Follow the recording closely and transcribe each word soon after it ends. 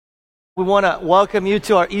We want to welcome you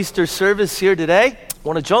to our Easter service here today. I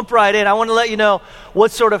want to jump right in. I want to let you know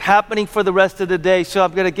what's sort of happening for the rest of the day. So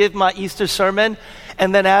I'm going to give my Easter sermon,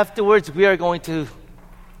 and then afterwards we are going to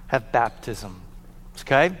have baptism.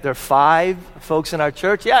 Okay? There are 5 folks in our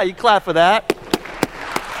church. Yeah, you clap for that.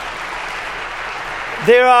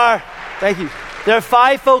 Thank you. There are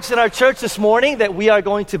 5 folks in our church this morning that we are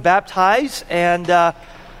going to baptize, and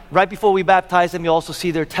right before we baptize them, you also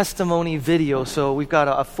see their testimony video. So we've got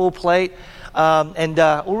a full plate, and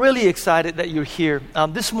we're really excited that you're here.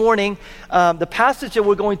 This morning, the passage that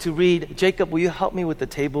we're going to read, Jacob, will you help me with the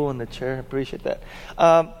table and the chair? I appreciate that.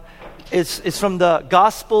 It's from the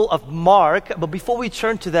Gospel of Mark. But before we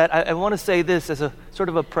turn to that, I want to say this as a sort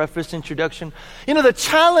of a preface introduction. You know, the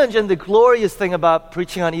challenge and the glorious thing about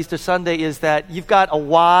preaching on Easter Sunday is that you've got a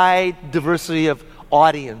wide diversity of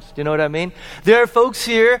audience. Do you know what I mean? There are folks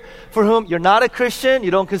here for whom you're not a Christian,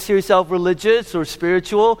 you don't consider yourself religious or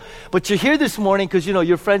spiritual, but you're here this morning because, you know,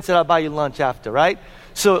 your friend said I'll buy you lunch after, right?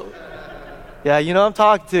 So, yeah, you know what I'm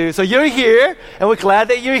talking to. So you're here, and we're glad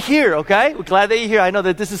that you're here, okay? We're glad that you're here. I know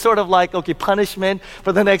that this is sort of like, okay, punishment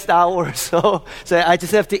for the next hour or so. So I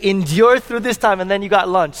just have to endure through this time, and then you got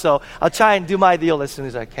lunch. So I'll try and do my deal as soon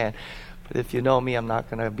as I can. But if you know me, I'm not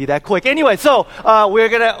going to be that quick. Anyway, so we're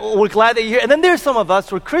glad that you're here. And then there's some of us,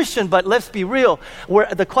 we're Christian, but let's be real.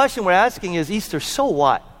 The question we're asking is, Easter, so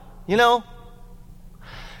what? You know?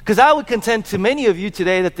 Because I would contend to many of you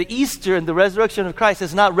today that the Easter and the resurrection of Christ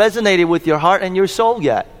has not resonated with your heart and your soul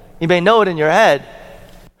yet. You may know it in your head.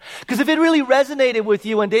 Because if it really resonated with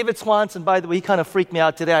you, and David Swanson, by the way, he kind of freaked me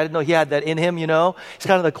out today. I didn't know he had that in him, you know. He's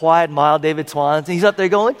kind of the quiet, mild David Swanson. He's up there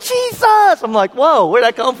going, Jesus! I'm like, whoa, where'd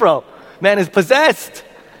that come from? Man is possessed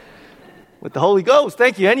with the Holy Ghost.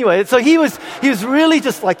 Thank you. Anyway, so he was really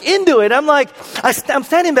just like into it. I'm like, I'm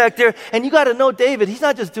standing back there, and you got to know David. He's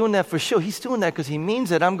not just doing that for show. He's doing that because he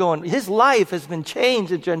means it. I'm going, his life has been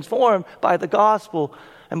changed and transformed by the gospel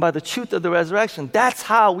and by the truth of the resurrection. That's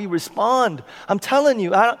how we respond. I'm telling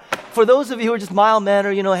you. For those of you who are just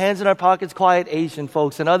mild-mannered, you know, hands in our pockets, quiet Asian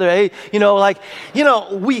folks and other, you know, like, you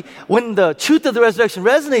know, when the truth of the resurrection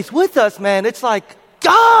resonates with us, man, it's like,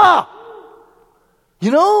 ah! You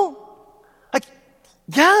know? Like,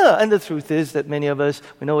 yeah. And the truth is that many of us,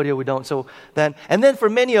 we know it here, we don't. And then for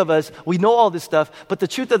many of us, we know all this stuff, but the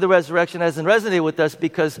truth of the resurrection hasn't resonated with us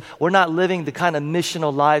because we're not living the kind of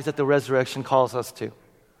missional lives that the resurrection calls us to.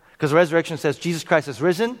 Because the resurrection says Jesus Christ has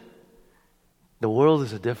risen. The world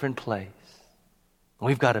is a different place.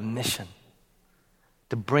 We've got a mission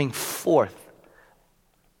to bring forth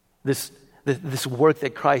this work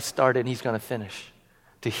that Christ started and He's going to finish.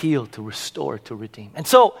 To heal, to restore, to redeem. And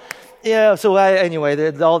so,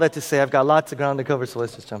 anyway, all that to say, I've got lots of ground to cover, so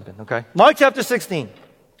let's just jump in, okay? Mark chapter 16.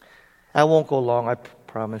 I won't go long, I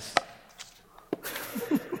promise.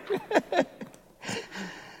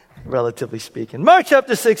 Relatively speaking. Mark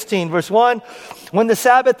chapter 16, verse 1. When the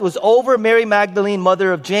Sabbath was over, Mary Magdalene,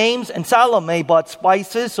 mother of James, and Salome bought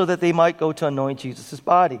spices so that they might go to anoint Jesus'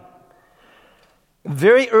 body.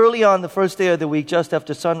 Very early on the first day of the week, just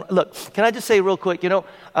after sun. Look, can I just say real quick, you know,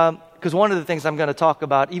 because one of the things I'm going to talk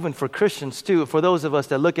about, even for Christians too, for those of us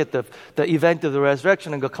that look at the event of the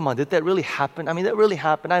resurrection and go, come on, did that really happen? I mean, that really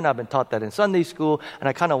happened. I've not been taught that in Sunday school, and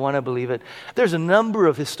I kind of want to believe it. There's a number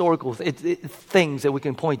of historical things that we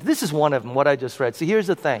can point to. This is one of them, what I just read. See, here's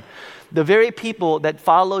the thing. The very people that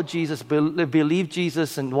followed Jesus, believed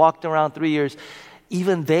Jesus, and walked around 3 years,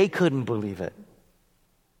 even they couldn't believe it.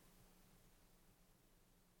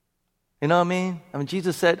 You know what I mean? I mean,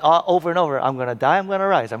 Jesus said over and over, I'm going to die, I'm going to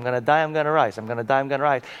rise. I'm going to die, I'm going to rise. I'm going to die, I'm going to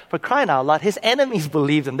rise. For crying out loud, his enemies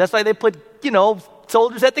believed him. That's why they put, you know,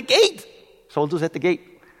 soldiers at the gate. Soldiers at the gate.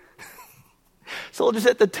 Soldiers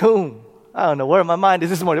at the tomb. I don't know where my mind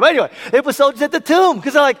is this morning. But anyway, they put soldiers at the tomb.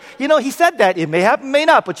 Because they're like, you know, he said that. It may happen, may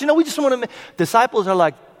not. But, you know, we just want to... Disciples are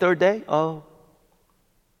like, third day? Oh.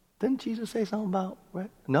 Didn't Jesus say something about...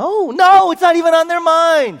 Right? No, it's not even on their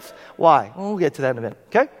minds. Why? Well, we'll get to that in a minute.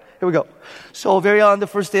 Okay? Here we go. So very on the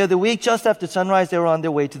first day of the week, just after sunrise, they were on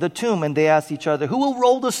their way to the tomb, and they asked each other, who will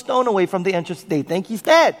roll the stone away from the entrance? They think he's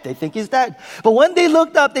dead. But when they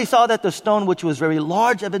looked up, they saw that the stone, which was very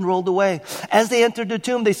large, had been rolled away. As they entered the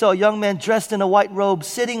tomb, they saw a young man dressed in a white robe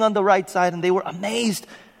sitting on the right side, and they were amazed,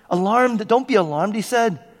 alarmed. Don't be alarmed, he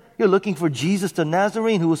said. You're looking for Jesus the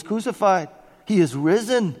Nazarene who was crucified. He is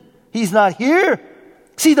risen. He's not here.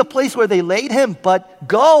 See the place where they laid him, but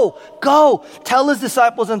go, tell his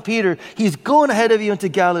disciples and Peter, he's going ahead of you into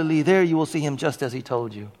Galilee. There you will see him just as he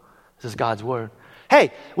told you. This is God's word.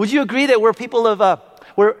 Hey, would you agree that we're people of,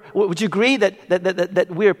 would you agree that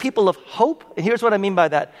we're people of hope? And here's what I mean by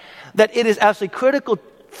that. That it is absolutely critical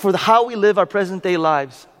for how we live our present day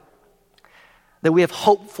lives that we have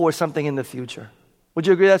hope for something in the future. Would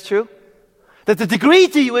you agree that's true? That the degree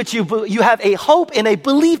to which you have a hope and a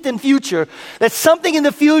belief in future, that something in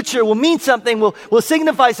the future will mean something, will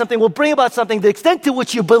signify something, will bring about something, the extent to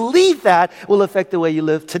which you believe that will affect the way you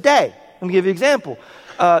live today. Let me give you an example.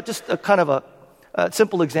 Just a kind of a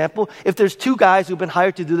simple example. If there's two guys who've been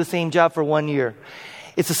hired to do the same job for 1 year,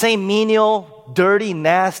 it's the same menial, dirty,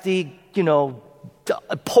 nasty,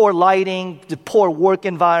 poor lighting, poor work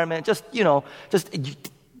environment, just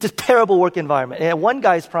terrible work environment. And one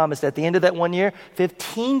guy's promised at the end of that 1 year,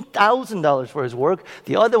 $15,000 for his work.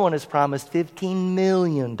 The other one is promised $15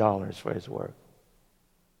 million for his work.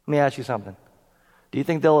 Let me ask you something. Do you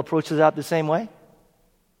think they'll approach the job the same way?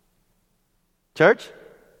 Church?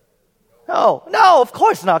 No, of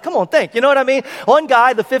course not. Come on, think. You know what I mean? One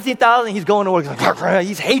guy, the $15,000, he's going to work.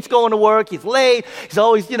 He hates going to work. He's late. He's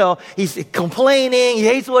always, he's complaining. He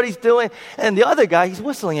hates what he's doing. And the other guy, he's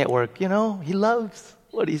whistling at work. He loves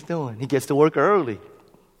what he's doing. He gets to work early.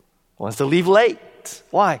 Wants to leave late.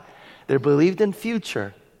 Why? They're believed in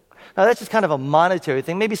future. Now, that's just kind of a monetary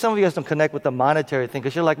thing. Maybe some of you guys don't connect with the monetary thing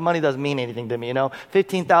because you're like, money doesn't mean anything to me.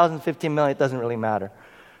 $15,000, $15 million, it doesn't really matter.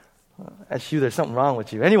 That's you. There's something wrong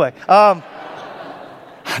with you. Anyway, I'm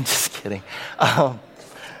just kidding.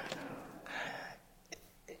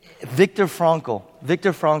 Viktor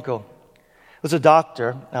Frankl was a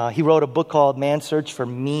doctor. He wrote a book called Man's Search for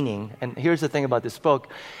Meaning. And here's the thing about this book.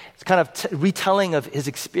 It's kind of retelling of his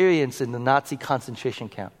experience in the Nazi concentration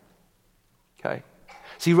camp. Okay?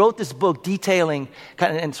 So he wrote this book detailing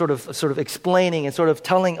and sort of explaining and sort of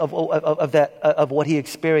telling of what he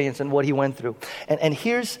experienced and what he went through. And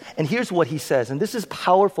here's what he says. And this is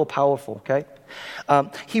powerful, okay?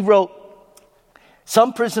 He wrote,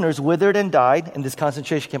 some prisoners withered and died in this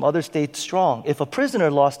concentration camp. Others stayed strong. If a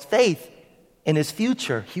prisoner lost faith in his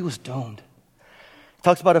future, he was doomed. He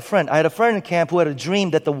talks about a friend. I had a friend in camp who had a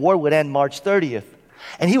dream that the war would end March 30th.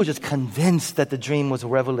 And he was just convinced that the dream was a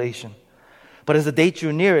revelation. But as the date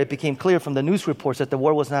drew near, it became clear from the news reports that the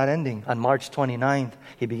war was not ending. On March 29th,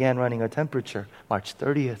 he began running a temperature. March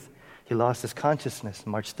 30th, he lost his consciousness.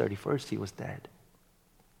 March 31st, he was dead.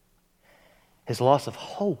 His loss of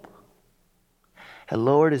hope had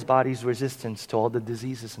lowered his body's resistance to all the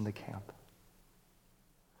diseases in the camp.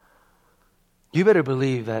 You better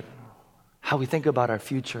believe that how we think about our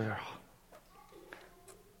future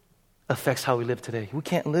affects how we live today. We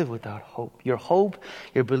can't live without hope. Your hope,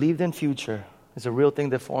 your believed in future, is a real thing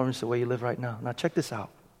that forms the way you live right now. Now check this out.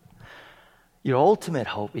 Your ultimate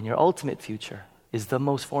hope in your ultimate future is the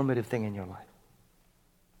most formative thing in your life.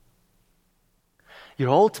 Your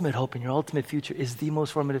ultimate hope in your ultimate future is the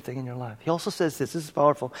most formative thing in your life. He also says this is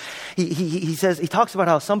powerful. He talks about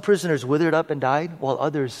how some prisoners withered up and died while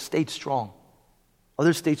others stayed strong.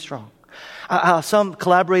 How some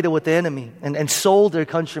collaborated with the enemy and sold their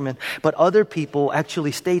countrymen, but other people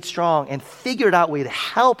actually stayed strong and figured out a way to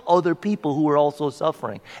help other people who were also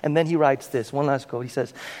suffering. And then he writes this, one last quote. He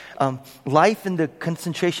says, life in the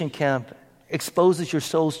concentration camp exposes your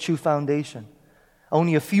soul's true foundation.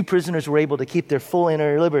 Only a few prisoners were able to keep their full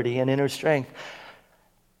inner liberty and inner strength.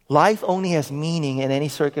 Life only has meaning in any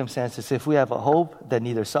circumstances if we have a hope that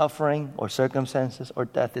neither suffering or circumstances or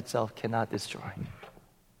death itself cannot destroy.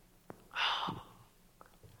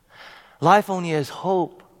 Life only has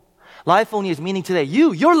hope. Life only has meaning today.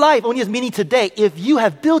 Your life only has meaning today if you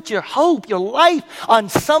have built your hope, your life on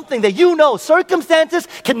something that circumstances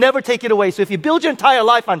can never take it away. So if you build your entire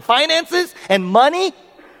life on finances and money,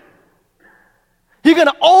 you're going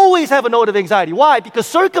to always have a note of anxiety. Why? Because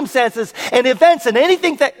circumstances and events and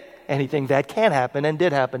anything that can happen and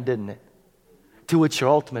did happen, didn't it? To which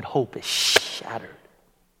your ultimate hope is shattered.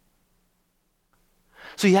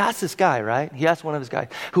 So he asked this guy, right? He asked one of his guys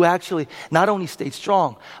who actually not only stayed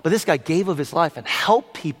strong, but this guy gave of his life and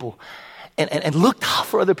helped people and looked out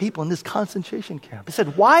for other people in this concentration camp. He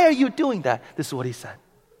said, why are you doing that? This is what he said.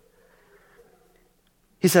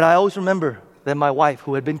 He said, I always remember that my wife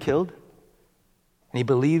who had been killed, and he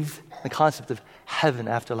believed in the concept of heaven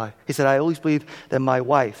after life. He said, I always believed that my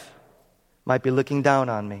wife might be looking down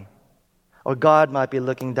on me, or God might be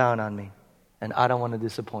looking down on me, and I don't want to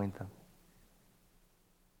disappoint them.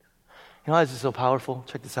 You know why this is so powerful?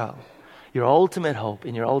 Check this out. Your ultimate hope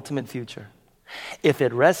in your ultimate future, if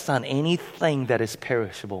it rests on anything that is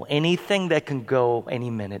perishable, anything that can go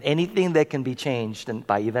any minute, anything that can be changed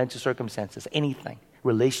by events or circumstances, anything,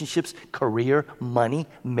 relationships, career, money,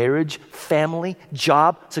 marriage, family,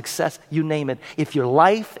 job, success, you name it. If your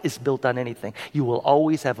life is built on anything, you will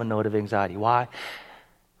always have a note of anxiety. Why?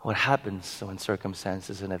 What happens when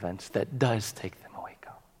circumstances and events that does take them away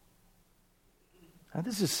go? Now,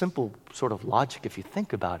 this is simple sort of logic if you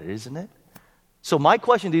think about it, isn't it? So my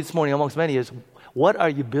question to you this morning, amongst many, is what are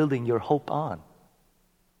you building your hope on?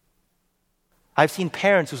 I've seen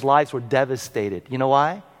parents whose lives were devastated. You know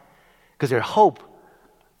why? Because their hope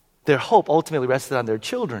ultimately rested on their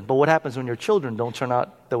children. But what happens when your children don't turn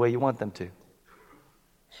out the way you want them to?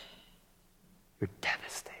 You're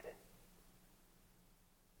devastated.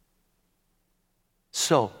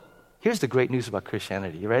 So, here's the great news about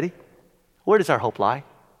Christianity. You ready? Where does our hope lie?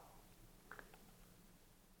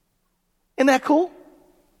 Isn't that cool?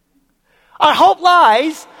 Our hope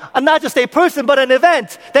lies on not just a person, but an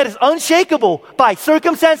event that is unshakable by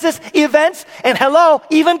circumstances, events, and hello,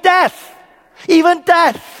 even death. Even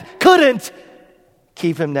death couldn't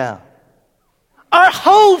keep him down. Our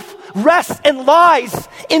hope rests and lies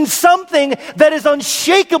in something that is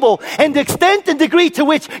unshakable, and the extent and degree to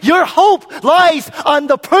which your hope lies on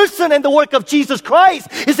the person and the work of Jesus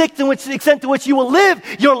Christ is the extent to which you will live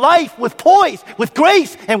your life with poise, with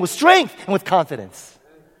grace, and with strength, and with confidence.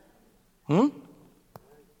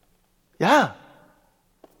 Yeah.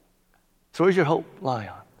 So where's your hope lie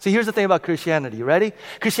on? See, here's the thing about Christianity. You ready?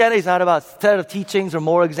 Christianity is not about a set of teachings or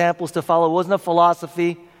more examples to follow. It wasn't a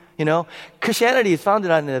philosophy. You know, Christianity is founded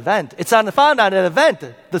on an event. It's founded on an event.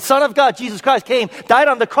 The Son of God, Jesus Christ, came, died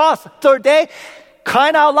on the cross, third day,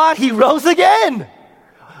 crying out loud, He rose again.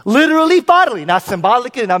 Literally, bodily, not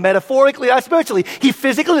symbolically, not metaphorically, not spiritually. He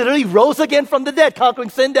physically, literally rose again from the dead, conquering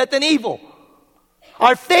sin, death, and evil.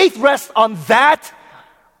 Our faith rests on that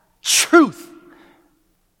truth.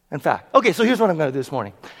 In fact, okay, so here's what I'm going to do this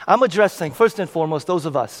morning. I'm addressing, first and foremost, those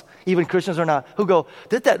of us, even Christians or not, who go,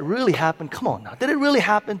 did that really happen? Come on now, did it really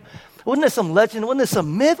happen? Wasn't there some legend? Wasn't there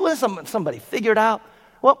some myth? Wasn't somebody figured out?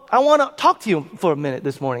 Well, I want to talk to you for a minute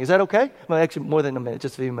this morning. Is that okay? Well, actually, more than a minute,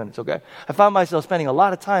 just a few minutes, okay? I found myself spending a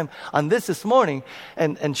lot of time on this morning,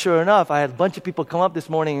 and sure enough, I had a bunch of people come up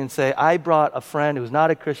this morning and say, I brought a friend who's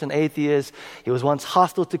not a Christian, atheist. He was once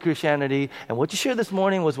hostile to Christianity, and what you shared this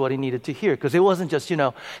morning was what he needed to hear, because it wasn't just,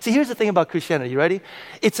 See, here's the thing about Christianity. You ready?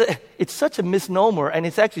 It's such a misnomer, and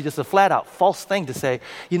it's actually just a flat-out false thing to say,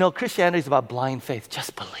 Christianity is about blind faith.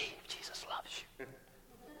 Just believe.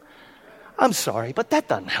 I'm sorry, but that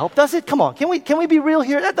doesn't help, does it? Come on, can we be real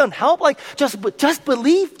here? That doesn't help. Like, just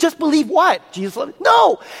believe? Just believe what? Jesus loved it?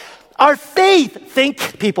 No! Our faith,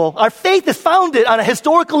 our faith is founded on a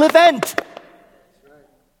historical event.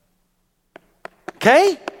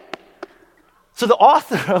 Okay? So the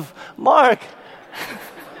author of Mark,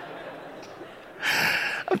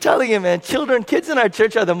 I'm telling you, man, kids in our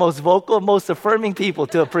church are the most vocal, most affirming people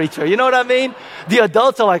to a preacher. You know what I mean? The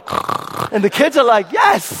adults are like, and the kids are like,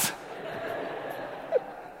 yes!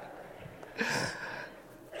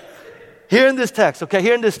 Here in this text,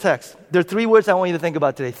 there are three words I want you to think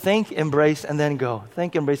about today. Think, embrace, and then go.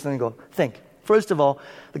 Think, embrace, and then go. Think. First of all,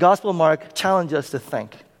 the Gospel of Mark challenges us to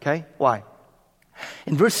think. Okay? Why?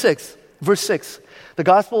 In verse 6, the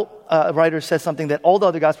Gospel writer says something that all the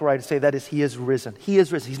other Gospel writers say, that is, He is risen. He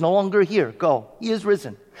is risen. He's no longer here. Go. He is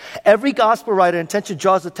risen. Every Gospel writer intentionally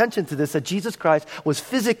draws attention to this, that Jesus Christ was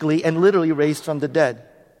physically and literally raised from the dead.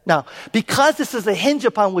 Now, because this is a hinge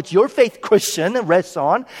upon which your faith, Christian, rests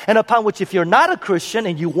on, and upon which if you're not a Christian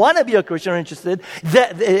and you want to be a Christian or interested,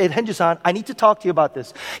 that it hinges on, I need to talk to you about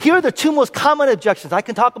this. Here are the two most common objections. I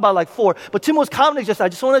can talk about like four, but two most common objections I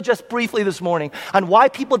just want to address briefly this morning on why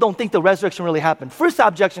people don't think the resurrection really happened. First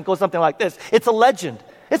objection goes something like this. It's a legend.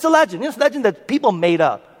 It's a legend. It's a legend that people made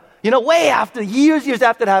up. Way after, years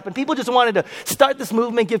after it happened, people just wanted to start this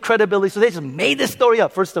movement, give credibility, so they just made this story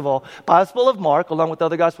up. First of all, Gospel of Mark, along with the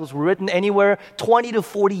other Gospels, were written anywhere 20 to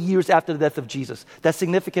 40 years after the death of Jesus. That's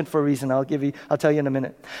significant for a reason. I'll tell you in a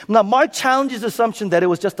minute. Now, Mark challenges the assumption that it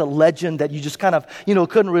was just a legend that you just kind of,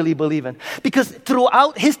 couldn't really believe in. Because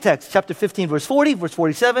throughout his text, chapter 15, verse 40, verse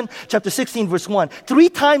 47, chapter 16, verse 1, 3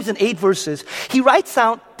 times in 8 verses, he writes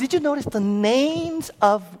out, did you notice the names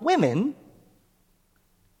of women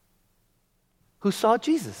who saw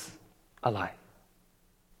Jesus alive?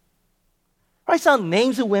 Writes down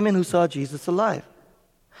names of women who saw Jesus alive.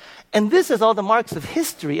 And this is all the marks of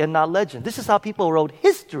history and not legend. This is how people wrote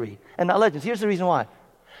history and not legends. Here's the reason why.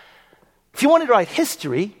 If you wanted to write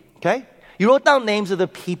history, okay, you wrote down names of the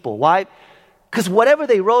people. Why? Because whatever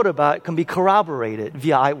they wrote about can be corroborated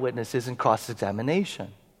via eyewitnesses and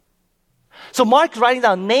cross-examination. So Mark's writing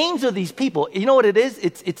down names of these people. You know what it is?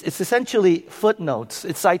 It's essentially footnotes.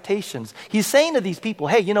 It's citations. He's saying to these people,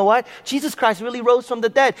 hey, you know what? Jesus Christ really rose from the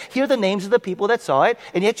dead. Here are the names of the people that saw it.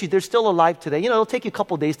 And yet they're still alive today. It'll take you a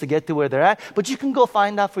couple days to get to where they're at. But you can go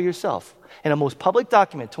find out for yourself. In a most public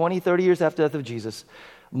document, 20, 30 years after the death of Jesus,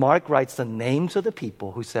 Mark writes the names of the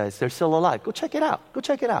people who says they're still alive. Go check it out.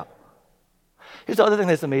 Here's the other thing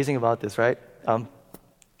that's amazing about this, right?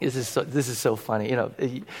 This is so funny. You know,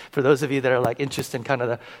 for those of you that are like interested in kind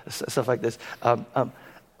of the stuff like this,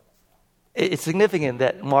 it's significant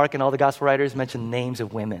that Mark and all the gospel writers mention names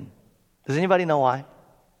of women. Does anybody know why?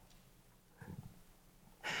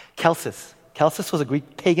 Celsus. Celsus was a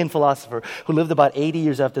Greek pagan philosopher who lived about 80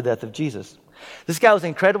 years after the death of Jesus. This guy was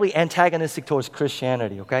incredibly antagonistic towards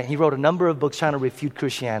Christianity, okay? He wrote a number of books trying to refute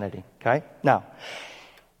Christianity, okay? Now,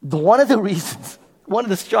 one of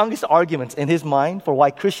the strongest arguments in his mind for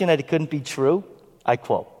why Christianity couldn't be true, I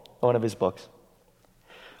quote one of his books.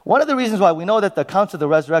 One of the reasons why we know that the accounts of the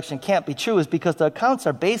resurrection can't be true is because the accounts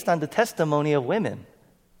are based on the testimony of women.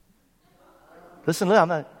 Listen,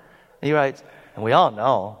 he writes, and we all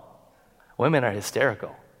know women are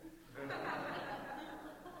hysterical.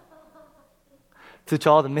 To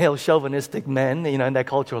all the male chauvinistic men, you know, in that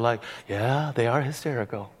culture, are like, yeah, they are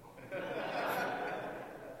hysterical.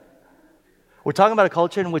 We're talking about a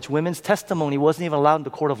culture in which women's testimony wasn't even allowed in the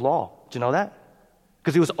court of law. Do you know that?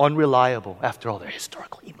 Because it was unreliable. After all, they're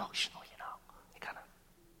historically emotional, you know.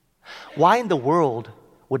 Why in the world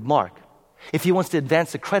would Mark, if he wants to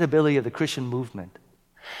advance the credibility of the Christian movement,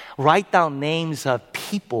 write down names of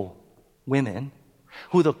people, women,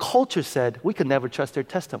 who the culture said we could never trust their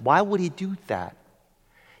testimony? Why would he do that?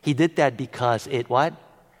 He did that because it what?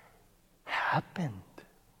 Happened.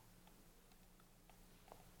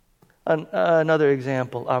 Another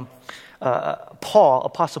example,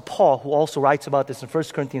 Apostle Paul, who also writes about this in 1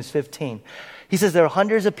 Corinthians 15. He says there are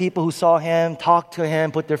hundreds of people who saw him, talked to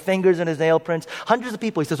him, put their fingers in his nail prints. Hundreds of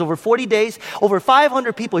people. He says over 40 days, over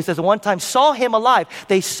 500 people, he says at one time, saw him alive.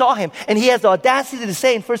 They saw him. And he has the audacity to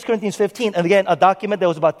say in 1 Corinthians 15, and again, a document that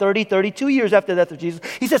was about 32 years after the death of Jesus.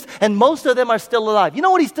 He says, and most of them are still alive. You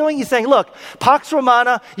know what he's doing? He's saying, look, Pax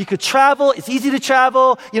Romana, you could travel. It's easy to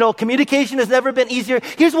travel. You know, communication has never been easier.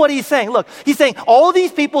 Here's what he's saying. Look, he's saying all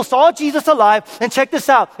these people saw Jesus alive. And check this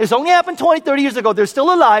out. It's only happened 20, 30 years ago. They're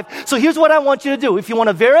still alive. So here's what I want you to do. If you want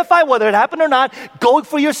to verify whether it happened or not, go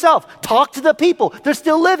for yourself. Talk to the people. They're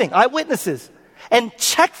still living, eyewitnesses. And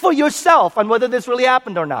check for yourself on whether this really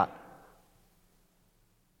happened or not.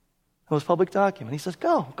 It was a public document. He says,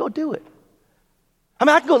 go do it. I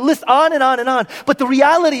mean, I can go list on and on and on. But the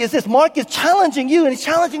reality is this. Mark is challenging you and he's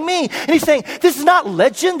challenging me. And he's saying, this is not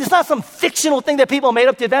legend. This is not some fictional thing that people made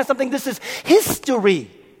up to advance something. This is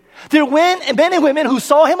history. There are men and women who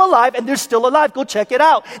saw him alive and they're still alive. Go check it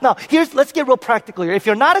out. Now, let's get real practical here. If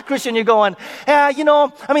you're not a Christian, you're going,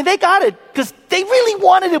 they got it because they really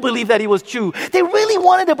wanted to believe that he was true. They really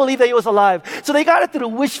wanted to believe that he was alive. So they got it through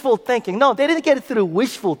wishful thinking. No, they didn't get it through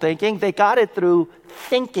wishful thinking. They got it through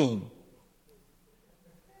thinking.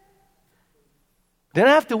 They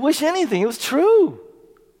didn't have to wish anything. It was true.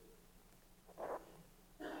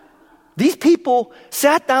 These people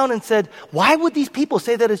sat down and said, why would these people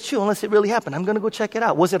say that it's true unless it really happened? I'm going to go check it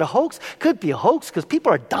out. Was it a hoax? Could be a hoax because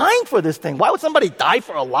people are dying for this thing. Why would somebody die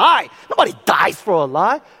for a lie? Nobody dies for a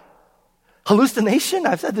lie. Hallucination?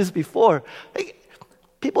 I've said this before.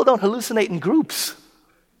 People don't hallucinate in groups.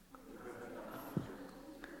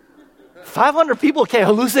 500 people can't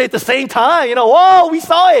hallucinate at the same time. You know, whoa, we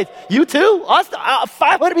saw it. You too? Us?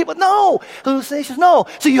 500 people? No. Hallucinations? No.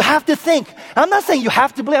 So you have to think. I'm not saying you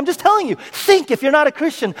have to believe. I'm just telling you. Think if you're not a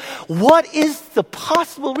Christian. What is the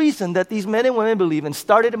possible reason that these men and women believe and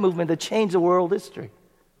started a movement that changed the world history?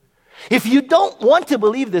 If you don't want to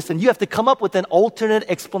believe this, then you have to come up with an alternate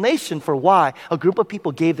explanation for why a group of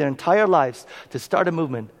people gave their entire lives to start a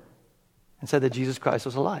movement and said that Jesus Christ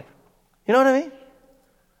was alive. You know what I mean?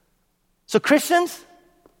 So Christians,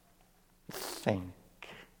 think.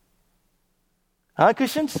 Not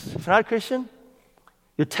Christians, if you're not a Christian,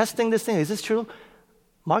 you're testing this thing. Is this true?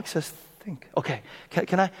 Mark says, think. Okay,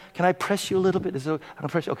 can I press you a little bit?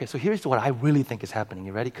 Okay, so here's what I really think is happening.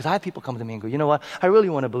 You ready? Because I have people come to me and go, you know what? I really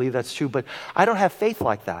want to believe that's true, but I don't have faith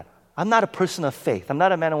like that. I'm not a person of faith. I'm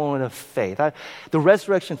not a man or woman of faith. The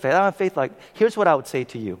resurrection faith, I don't have faith like, here's what I would say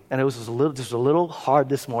to you. And this was a little hard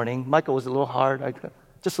this morning. Michael was a little hard.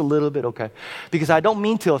 Just a little bit, okay. Because I don't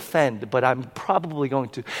mean to offend, but I'm probably going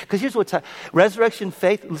to. Because here's what's resurrection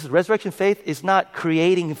faith. Listen, resurrection faith is not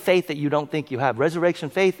creating faith that you don't think you have.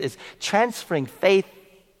 Resurrection faith is transferring faith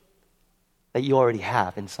that you already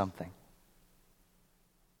have in something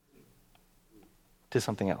to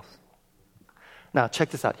something else. Now,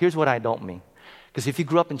 check this out. Here's what I don't mean. Because if you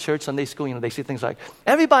grew up in church, Sunday school, they say things like,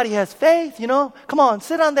 everybody has faith, come on,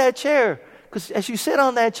 sit on that chair. Because as you sit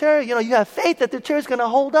on that chair, you have faith that the chair is going to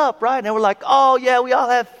hold up, right? And we're like, oh, yeah, we all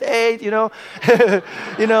have faith, Or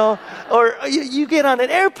you get on an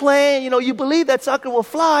airplane, you believe that sucker will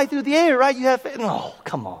fly through the air, right? You have faith. No,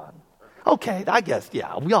 come on. Okay, I guess,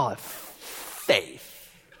 yeah, we all have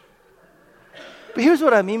faith. But here's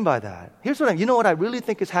what I mean by that. You know what I really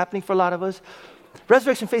think is happening for a lot of us?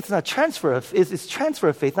 Resurrection faith is not it's transfer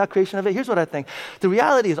of faith, not creation of it. Here's what I think. The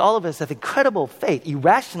reality is all of us have incredible faith,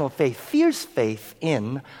 irrational faith, fierce faith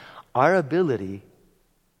in our ability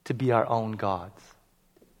to be our own gods.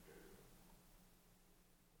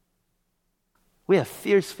 We have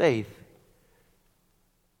fierce faith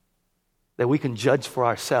that we can judge for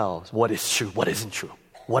ourselves what is true, what isn't true,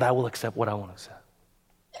 what I will accept, what I won't accept.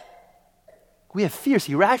 We have fierce,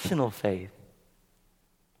 irrational faith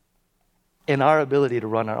in our ability to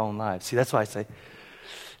run our own lives. See, that's why I say,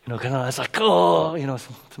 it's like,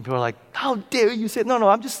 some people are like, how dare you say it? No,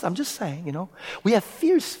 I'm just saying, we have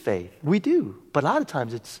fierce faith. We do. But a lot of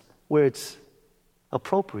times it's where it's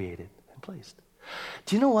appropriated and placed.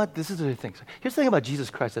 Do you know what? This is the thing. Here's the thing about Jesus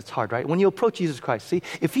Christ that's hard, right? When you approach Jesus Christ, see,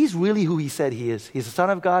 if he's really who he said he is, he's the Son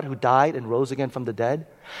of God who died and rose again from the dead,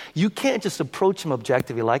 you can't just approach him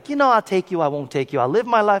objectively like, I'll take you, I won't take you, I'll live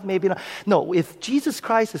my life, maybe not. No, if Jesus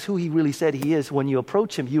Christ is who he really said he is, when you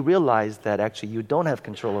approach him, you realize that actually you don't have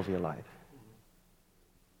control over your life.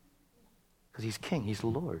 Because he's King, he's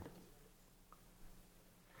Lord.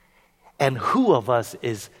 And who of us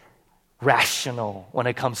is rational when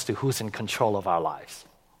it comes to who's in control of our lives?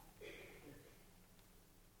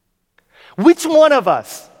 Which one of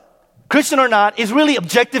us, Christian or not, is really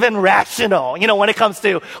objective and rational, when it comes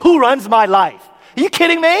to who runs my life? Are you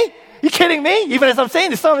kidding me? Even as I'm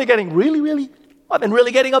saying this, some of you are getting I've been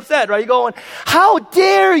really getting upset, right? You're going, how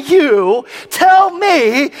dare you tell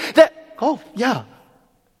me that,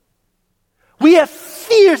 we have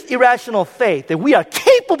fierce, irrational faith that we are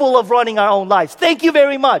capable of running our own lives. Thank you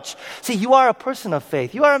very much. See, you are a person of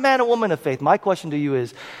faith. You are a man or woman of faith. My question to you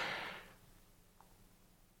is,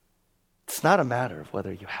 it's not a matter of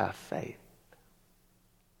whether you have faith.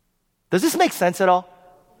 Does this make sense at all?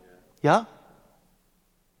 Yeah?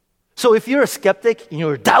 So if you're a skeptic and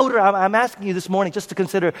you're a doubter, I'm asking you this morning just to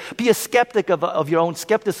consider, be a skeptic of your own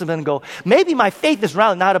skepticism and go, maybe my faith is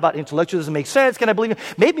really not about intellectualism, makes sense, can I believe it?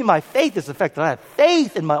 Maybe my faith is the fact that I have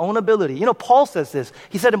faith in my own ability. Paul says this.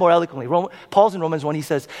 He said it more eloquently. Paul's in Romans 1, he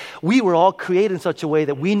says, we were all created in such a way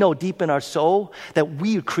that we know deep in our soul that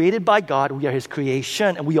we are created by God, we are his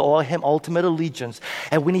creation, and we owe him ultimate allegiance,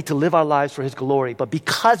 and we need to live our lives for his glory. But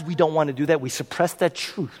because we don't want to do that, we suppress that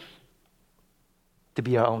truth to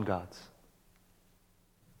be our own gods.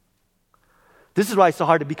 This is why it's so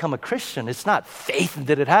hard to become a Christian. It's not faith and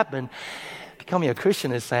did it happen. Becoming a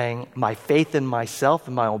Christian is saying my faith in myself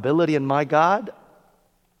and my ability in my God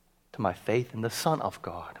to my faith in the Son of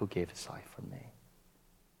God who gave his life for me.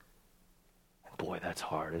 And boy, that's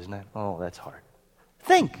hard, isn't it? Oh, that's hard.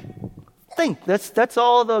 Think. That's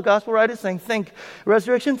all the gospel writers saying. Think.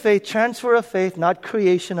 Resurrection faith, transfer of faith, not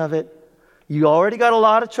creation of it. You already got a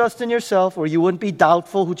lot of trust in yourself, or you wouldn't be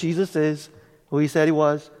doubtful who Jesus is, who he said he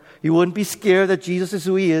was. You wouldn't be scared that Jesus is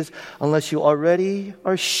who he is unless you already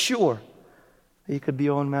are sure that you could be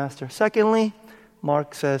your own master. Secondly,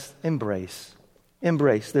 Mark says, embrace.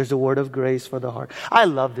 Embrace. There's a word of grace for the heart. I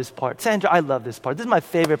love this part. Sandra, I love this part. This is my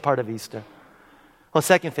favorite part of Easter. Well,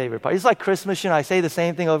 second favorite part. It's like Christmas. I say the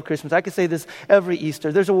same thing over Christmas. I could say this every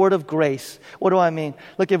Easter. There's a word of grace. What do I mean?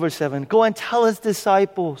 Look at verse 7. Go and tell his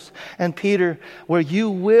disciples and Peter where you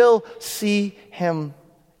will see him.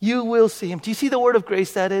 You will see him. Do you see the word of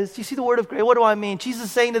grace that is? Do you see the word of grace? What do I mean? Jesus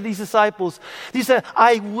is saying to these disciples, he said,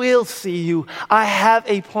 I will see you. I have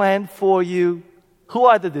a plan for you. Who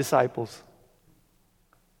are the disciples?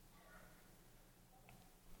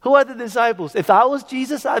 Who are the disciples? If I was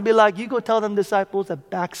Jesus, I'd be like, you go tell them disciples that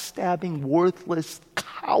backstabbing, worthless,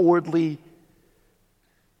 cowardly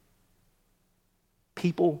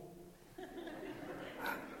people.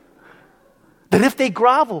 That if they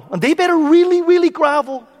grovel, and they better really, really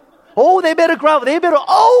grovel. Oh, they better grovel.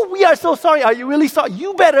 We are so sorry. Are you really sorry?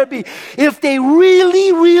 You better be. If they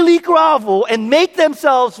really, really grovel and make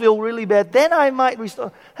themselves feel really bad, then I might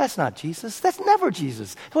restore. That's not Jesus. That's never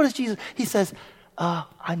Jesus. What is Jesus? He says,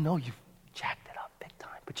 I know you've jacked it up big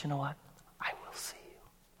time, but you know what? I will see you.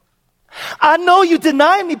 I know you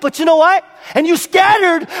deny me, but you know what? And you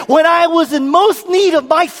scattered when I was in most need of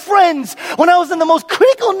my friends, when I was in the most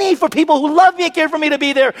critical need for people who love me and care for me to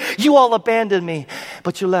be there. You all abandoned me,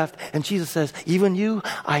 but you left. And Jesus says, even you,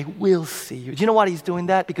 I will see you. Do you know why he's doing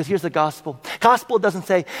that? Because here's the gospel. Gospel doesn't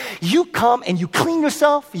say, you come and you clean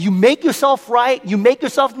yourself, you make yourself right, you make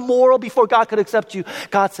yourself moral before God could accept you.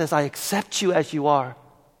 God says, I accept you as you are.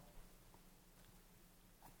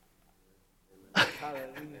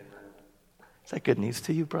 Is that good news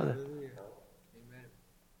to you, brother?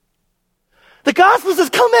 The gospel says,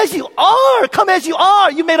 come as you are. Come as you are.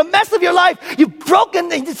 You made a mess of your life. You've broken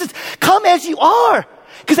things. It says, come as you are.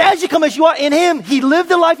 Because as you come as you are in Him, He lived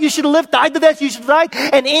the life you should have lived, died the death you should have died,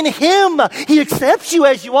 and in Him, He accepts you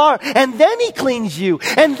as you are, and then He cleans you,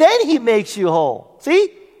 and then He makes you whole.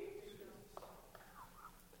 See?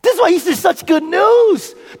 This is why Easter is such good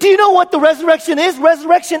news. Do you know what the resurrection is?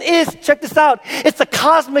 Resurrection is, check this out, it's a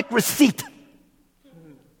cosmic receipt.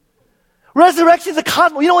 Resurrection is a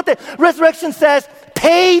cosmic, you know what the resurrection says?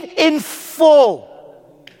 Paid in full.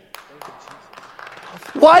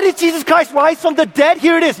 Why did Jesus Christ rise from the dead?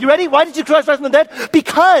 Here it is. You ready? Why did Jesus Christ rise from the dead?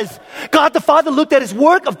 Because God the Father looked at His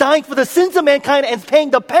work of dying for the sins of mankind and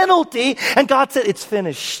paying the penalty, and God said, it's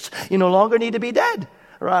finished. You no longer need to be dead.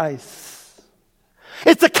 Rise.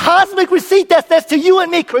 It's a cosmic receipt that says to you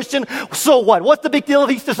and me, Christian, so what? What's the big deal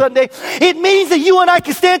of Easter Sunday? It means that you and I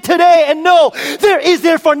can stand today and know there is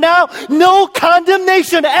therefore now no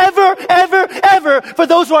condemnation ever, ever, ever for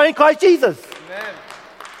those who are in Christ Jesus. Amen.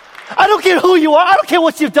 I don't care who you are. I don't care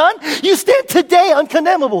what you've done. You stand today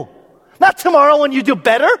uncondemnable. Not tomorrow when you do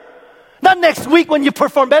better. Not next week when you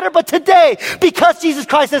perform better, but today, because Jesus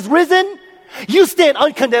Christ has risen, you stand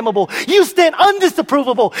uncondemnable. You stand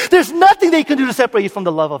undisapprovable. There's nothing they can do to separate you from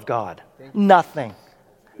the love of God. Nothing.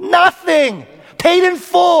 Nothing. Paid in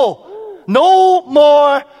full. No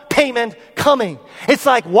more payment coming. It's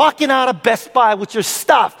like walking out of Best Buy with your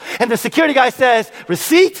stuff, and the security guy says,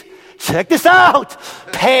 receipt? Check this out.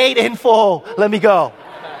 Paid in full. Let me go.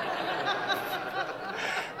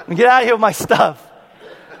 Get out of here with my stuff.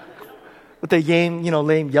 With the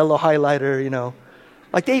lame yellow highlighter,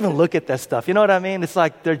 Like they even look at that stuff. You know what I mean? It's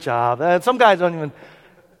like their job. Some guys don't even.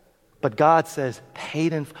 But God says,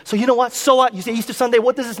 paid in full. So you know what? So what? You say Easter Sunday,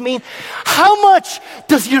 what does this mean? How much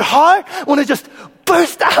does your heart want to just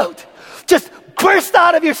burst out? Just burst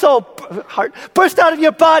out of your soul, burst out of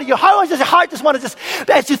your body. How much does your heart just want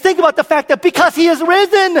to as you think about the fact that because He is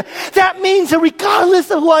risen, that means that regardless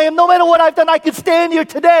of who I am, no matter what I've done, I can stand here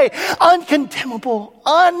today uncondemnable,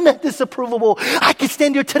 undisapprovable. I can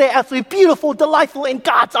stand here today absolutely beautiful, delightful in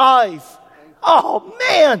God's eyes. Oh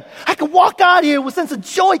man, I can walk out here with a sense of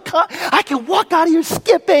joy. I can walk out of here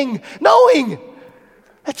skipping, knowing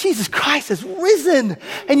that Jesus Christ has risen.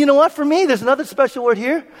 And you know what? For me, there's another special word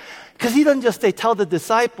here. Because He doesn't just say, tell the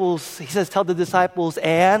disciples. He says, tell the disciples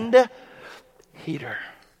and Peter.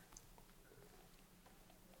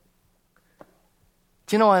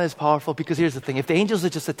 Do you know why that's powerful? Because here's the thing. If the angels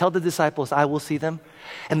had just said, tell the disciples, I will see them.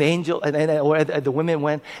 And the angel, or the women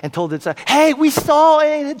went and told the disciples, hey, we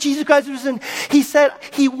saw Jesus Christ risen. He said,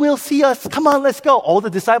 He will see us. Come on, let's go. All the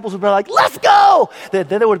disciples would be like, let's go. Then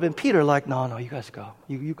there would have been Peter like, no, you guys go.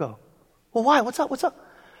 You go. Well, why? What's up?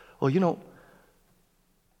 Well,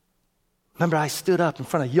 remember, I stood up in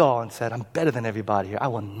front of y'all and said, I'm better than everybody here. I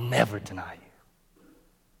will never deny you.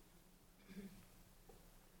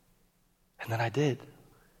 And then I did.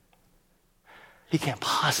 He can't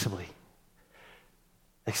possibly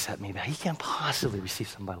accept me back. He can't possibly receive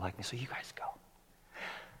somebody like me. So you guys go.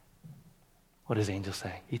 What does angel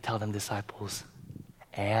say? You tell them disciples,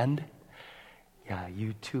 and yeah,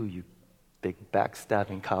 you too, you big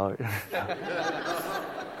backstabbing coward.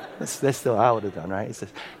 That's still I would have done, right? He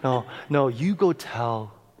says, no, you go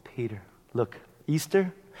tell Peter, look,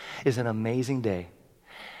 Easter is an amazing day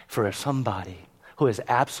for somebody who has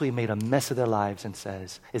absolutely made a mess of their lives and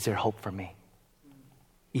says, is there hope for me?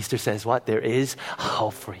 Easter says what? There is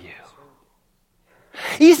hope for you.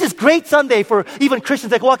 Easter's great Sunday for even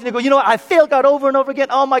Christians that walk in and go, I failed God over and over again.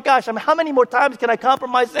 Oh my gosh, how many more times can I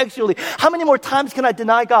compromise sexually? How many more times can I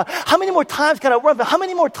deny God? How many more times can I run? How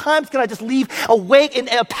many more times can I just leave awake in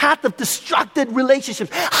a path of destructive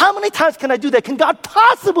relationships? How many times can I do that? Can God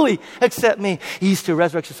possibly accept me? Easter,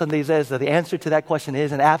 Resurrection Sunday says that the answer to that question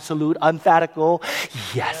is an absolute, emphatical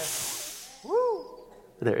yes.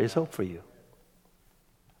 There is hope for you.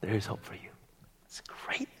 There is hope for you. It's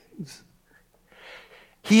great news.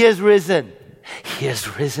 He is risen. He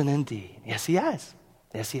is risen indeed. Yes, He has.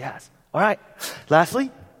 Yes, He has. All right. Lastly,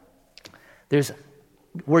 there's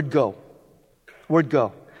word go. Word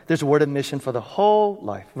go. There's a word of mission for the whole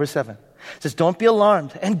life. Verse 7. It says, don't be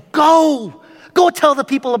alarmed and go. Go tell the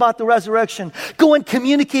people about the resurrection. Go and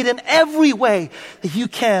communicate in every way that you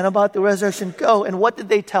can about the resurrection. Go. And what did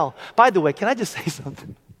they tell? By the way, can I just say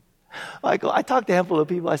something? I talked to a handful of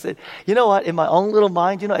people. I said, you know what? In my own little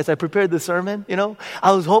mind, as I prepared the sermon,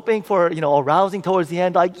 I was hoping for, arousing towards the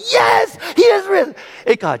end, like, yes, He is risen.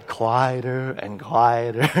 It got quieter and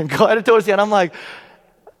quieter and quieter towards the end. I'm like,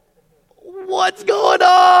 what's going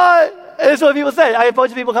on? And that's what people say. I had a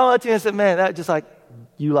bunch of people come up to me and said, man, that just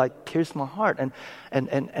you pierced my heart.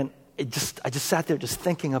 And I just sat there just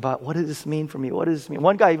thinking about, what does this mean for me? What does this mean?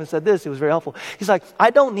 One guy even said this. It was very helpful. He's like, I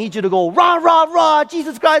don't need you to go, rah, rah, rah,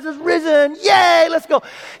 Jesus Christ is risen. Yay, let's go.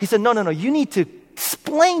 He said, no. You need to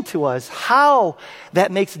explain to us how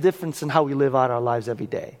that makes a difference in how we live out our lives every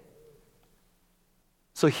day.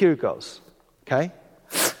 So here it goes, okay?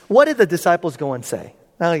 What did the disciples go and say?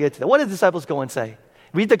 Now I'm going to get to that. What did the disciples go and say?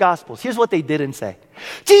 Read the Gospels. Here's what they didn't say.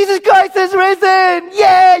 Jesus Christ is risen!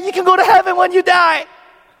 Yeah, you can go to heaven when you die.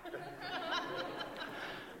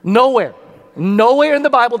 Nowhere in the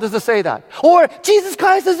Bible does it say that. Or, Jesus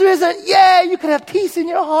Christ is risen. Yeah, you can have peace in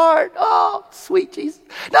your heart. Oh, sweet Jesus.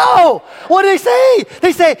 No! What do they say?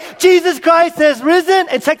 They say, Jesus Christ has risen.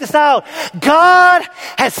 And check this out. God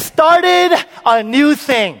has started a new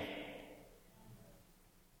thing.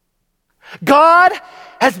 God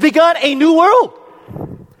has begun a new world.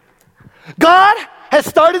 God has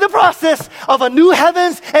started the process of a new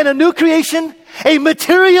heavens and a new creation, a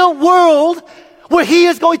material world where He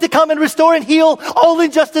is going to come and restore and heal all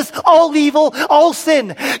injustice, all evil, all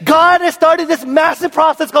sin. God has started this massive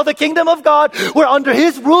process called the kingdom of God, where under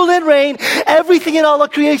His rule and reign, everything in all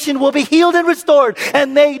of creation will be healed and restored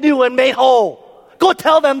and made new and made whole. Go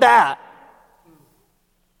tell them that.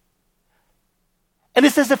 And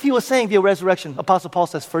it's as if He was saying via resurrection. Apostle Paul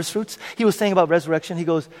says first fruits. He was saying about resurrection. He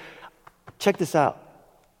goes, check this out.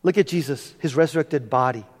 Look at Jesus, His resurrected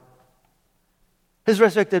body. His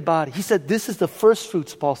resurrected body. He said this is the first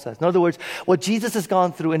fruits, Paul says. In other words, what Jesus has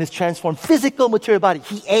gone through in His transformed physical material body.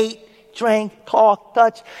 He ate, drank, talked,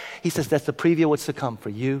 touched. He says that's the preview of what's to come for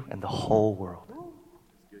you and the whole world.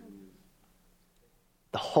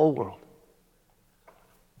 The whole world.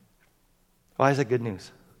 Why is that good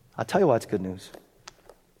news? I'll tell you why it's good news.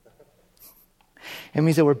 It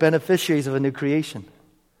means that we're beneficiaries of a new creation.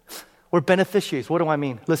 We're beneficiaries. What do I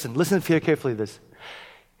mean? Listen very carefully to this.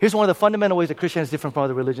 Here's one of the fundamental ways that Christianity is different from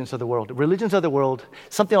other religions of the world. Religions of the world,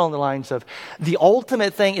 something along the lines of, the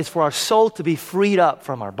ultimate thing is for our soul to be freed up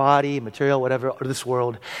from our body, material, whatever, or this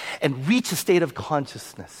world, and reach a state of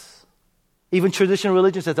consciousness. Even traditional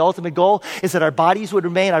religion says the ultimate goal is that our bodies would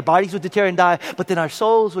remain, our bodies would deteriorate and die, but then our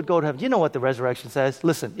souls would go to heaven. You know what the resurrection says?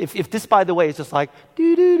 Listen, if this, by the way, is just like,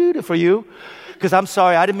 do-do-do-do for you, because I'm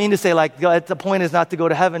sorry, I didn't mean to say like, the point is not to go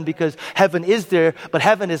to heaven because heaven is there, but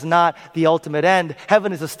heaven is not the ultimate end.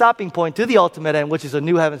 Heaven is a stopping point to the ultimate end, which is a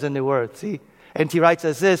new heavens and new earth. See? N.T. Wright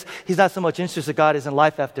says this, he's not so much interested God is in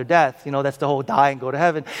life after death. You know, that's the whole die and go to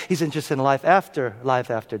heaven. He's interested in life after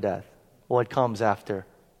death. What comes after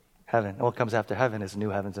heaven. And what comes after heaven is new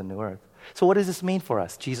heavens and new earth. So what does this mean for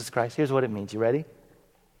us? Jesus Christ, here's what it means. You ready?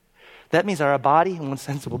 That means our body, in one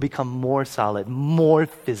sense, will become more solid, more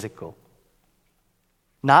physical.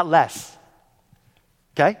 Not less.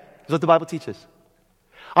 Okay? That's what the Bible teaches.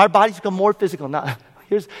 Our bodies become more physical. Now,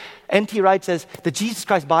 here's N.T. Wright says the Jesus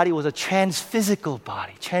Christ body was a transphysical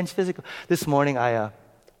body. Transphysical. This morning, I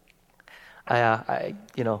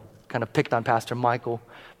kind of picked on Pastor Michael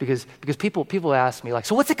because people ask me like,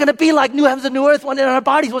 so what's it going to be like, new heavens and new earth, one in our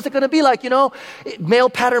bodies? What's it going to be like? You know,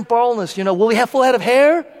 male pattern baldness. You know, will we have full head of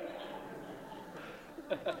hair?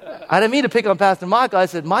 I didn't mean to pick on Pastor Michael. I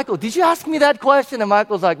said, Michael, did you ask me that question? And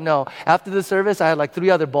Michael's like, no. After the service, I had like 3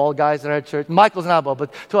 other bald guys in our church. Michael's not bald,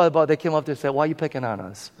 but 2 other bald. They came up to and said, why are you picking on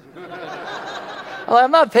us?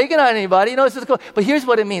 I'm not picking on anybody. You know, it's just cool. But here's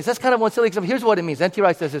what it means. That's kind of one silly example. Here's what it means. N.T.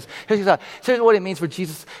 Wright says this. Here's what it means for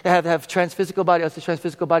Jesus to have transphysical body. Also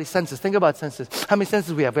transphysical body senses. Think about senses. How many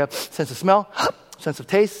senses we have? We have sense of smell, sense of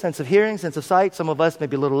taste, sense of hearing, sense of sight. Some of us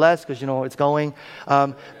maybe a little less because, you know, it's going.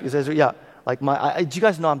 Like did you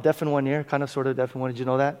guys know I'm deaf in one ear? Kind of, sort of deaf in one. Did you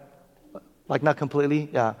know that? Like not completely.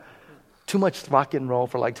 Yeah. Too much rock and roll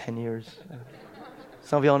for like 10 years.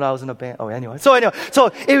 Some of y'all know I was in a band. Oh, anyway. But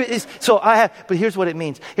here's what it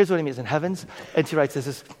means. Here's what it means in heavens. N.T. Wright says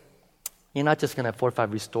this. You're not just going to have 4 or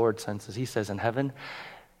 5 restored senses. He says in heaven,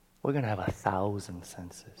 we're going to have 1,000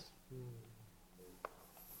 senses.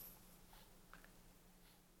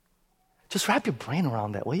 Just wrap your brain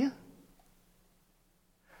around that, will you?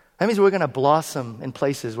 That means we're going to blossom in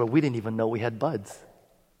places where we didn't even know we had buds.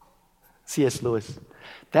 C.S. Lewis.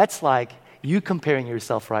 That's like you comparing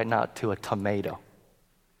yourself right now to a tomato.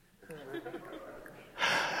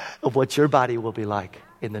 Of what your body will be like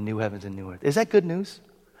in the new heavens and new earth. Is that good news?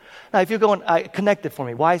 Now, if you're going, connect it for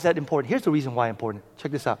me. Why is that important? Here's the reason why important.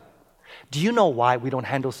 Check this out. Do you know why we don't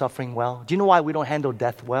handle suffering well? Do you know why we don't handle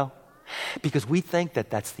death well? Because we think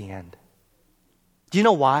that that's the end. Do you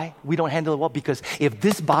know why we don't handle it well? Because if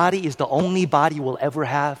this body is the only body we'll ever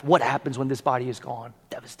have, what happens when this body is gone?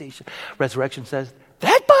 Devastation. Resurrection says,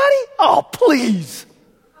 that body? Oh, please.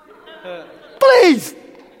 Please.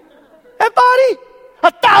 That body?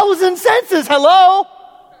 1,000 senses. Hello?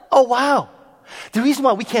 Oh, wow. The reason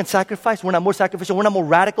why we can't sacrifice, we're not more sacrificial, we're not more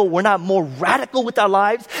radical with our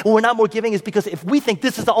lives, and we're not more giving is because if we think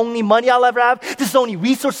this is the only money I'll ever have, this is the only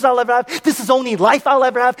resources I'll ever have, this is the only life I'll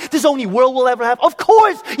ever have, this is the only world we'll ever have, of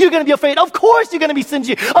course you're going to be afraid. Of course you're going to be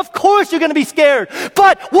stingy. Of course you're going to be scared.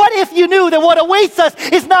 But what if you knew that what awaits us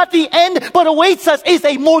is not the end, but awaits us is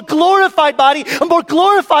a more glorified body, a more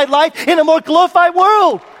glorified life in a more glorified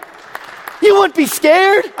world? You wouldn't be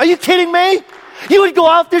scared. Are you kidding me? You would go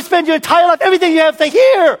out there, spend your entire life, everything you have, say,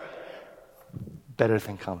 here. Better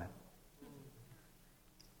thing coming.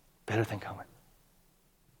 Better thing coming.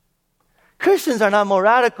 Christians are not more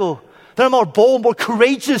radical. They're more bold, more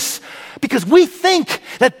courageous. Because we think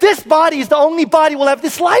that this body is the only body we'll have.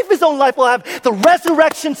 This life is the only life we'll have. The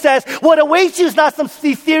resurrection says what awaits you is not some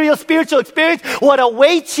ethereal spiritual experience. What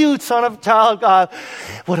awaits you, son of child of God,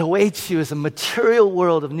 what awaits you is a material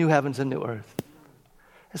world of new heavens and new earth.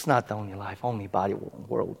 It's not the only life, only body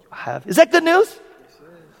world you have. Is that good news?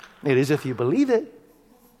 It is if you believe it.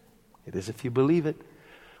 It is if you believe it.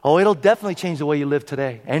 Oh, it'll definitely change the way you live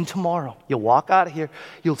today and tomorrow. You'll walk out of here,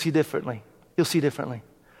 you'll see differently. You'll see differently.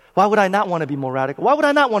 Why would I not want to be more radical? Why would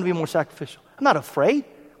I not want to be more sacrificial? I'm not afraid.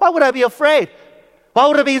 Why would I be afraid? Why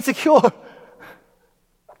would I be insecure?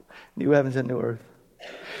 New heavens and new earth.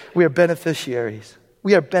 We are beneficiaries.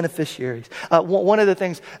 We are beneficiaries. One of the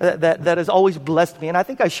things that has always blessed me, and I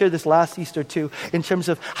think I shared this last Easter too, in terms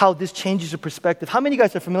of how this changes your perspective. How many of you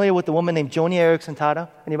guys are familiar with the woman named Joni Eareckson Tada?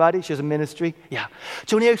 Anybody? She has a ministry. Yeah.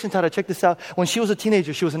 Joni Eareckson Tada, check this out. When she was a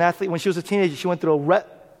teenager, she was an athlete. When she was a teenager, she went through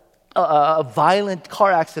a violent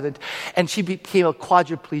car accident, and she became a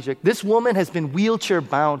quadriplegic. This woman has been wheelchair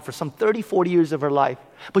bound for some 30, 40 years of her life.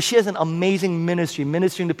 But she has an amazing ministry,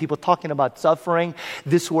 ministering to people, talking about suffering,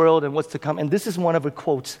 this world, and what's to come. And this is one of her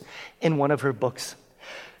quotes in one of her books.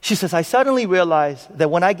 She says, I suddenly realized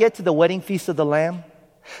that when I get to the wedding feast of the Lamb,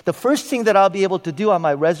 the first thing that I'll be able to do on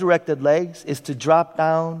my resurrected legs is to drop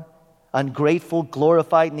down on grateful,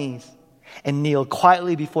 glorified knees and kneel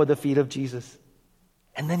quietly before the feet of Jesus.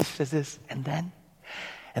 And then she says this, and then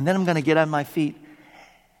I'm going to get on my feet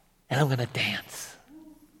and I'm going to dance.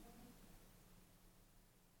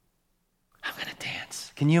 I'm going to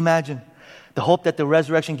dance. Can you imagine the hope that the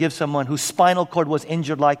resurrection gives someone whose spinal cord was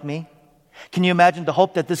injured like me? Can you imagine the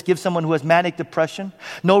hope that this gives someone who has manic depression?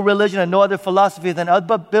 No religion and no other philosophy than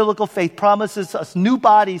biblical faith promises us new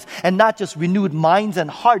bodies and not just renewed minds and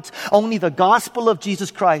hearts. Only the gospel of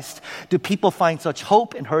Jesus Christ do people find such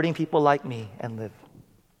hope in hurting people like me and live.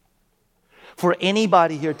 For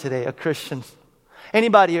anybody here today, a Christian,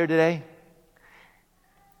 anybody here today,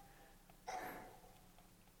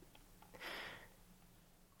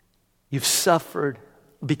 you've suffered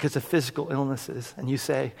because of physical illnesses, and you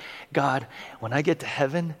say, God, when I get to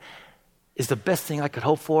heaven, is the best thing I could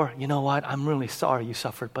hope for? You know what? I'm really sorry you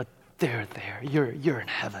suffered, but there. You're in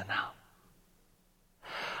heaven now.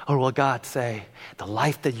 Or will God say, the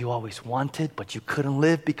life that you always wanted, but you couldn't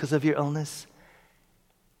live because of your illness,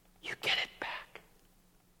 you get it back.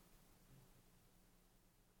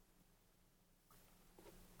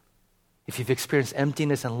 If you've experienced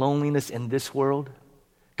emptiness and loneliness in this world,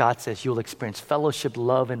 God says you'll experience fellowship,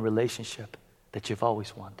 love, and relationship that you've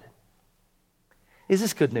always wanted. Is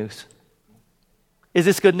this good news? Is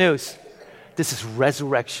this good news? This is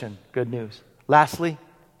resurrection good news. Lastly,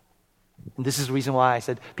 and this is the reason why I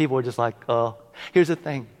said people were just like, oh, here's the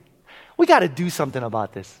thing. We got to do something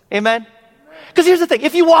about this. Amen? Because here's the thing.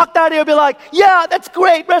 If you walked out here and be like, yeah, that's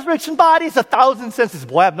great, resurrection body, it's 1,000 senses.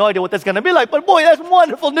 Boy, I have no idea what that's going to be like, but boy, that's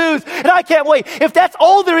wonderful news, and I can't wait. If that's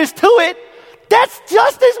all there is to it, that's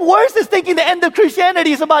just as worse as thinking the end of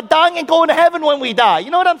Christianity is about dying and going to heaven when we die.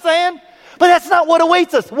 You know what I'm saying? But that's not what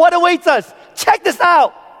awaits us. What awaits us? Check this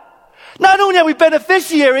out. Not only are we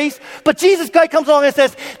beneficiaries, but Jesus Christ comes along and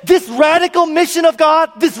says, this radical mission of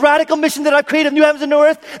God, this radical mission that I've created, new heavens and new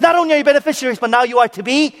earth, not only are you beneficiaries, but now you are to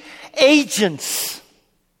be agents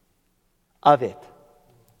of it.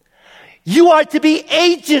 You are to be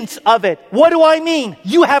agents of it. What do I mean?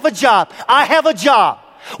 You have a job. I have a job.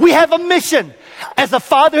 We have a mission. As the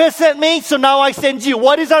Father has sent me, so now I send you.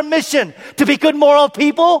 What is our mission? To be good moral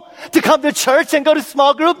people? To come to church and go to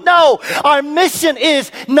small group? No. Our mission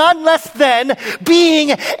is none less than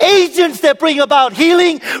being agents that bring about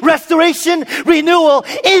healing, restoration, renewal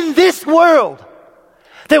in this world.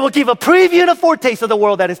 They will give a preview and a foretaste of the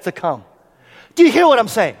world that is to come. Do you hear what I'm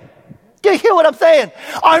saying? Do you hear what I'm saying?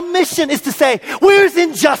 Our mission is to say, where's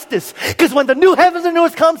injustice? Because when the new heavens and new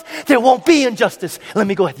earth comes, there won't be injustice. Let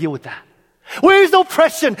me go ahead and deal with that. Where's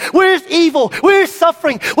oppression? Where's evil? Where's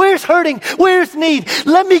suffering? Where's hurting? Where's need?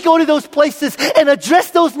 Let me go to those places and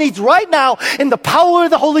address those needs right now in the power of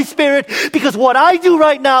the Holy Spirit, because what I do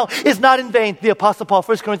right now is not in vain. The Apostle Paul,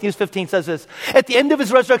 1 Corinthians 15 says this. At the end of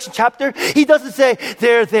his resurrection chapter, he doesn't say,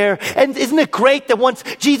 there. And isn't it great that once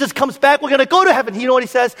Jesus comes back, we're going to go to heaven? You know what he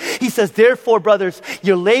says? He says, therefore, brothers,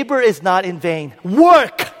 your labor is not in vain.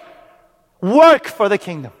 Work for the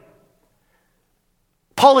kingdom.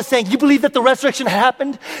 Paul is saying, you believe that the resurrection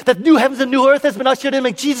happened? That new heavens and new earth has been ushered in,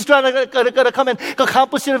 and Jesus is going to come and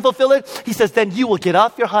accomplish it and fulfill it? He says, then you will get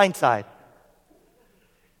off your hindside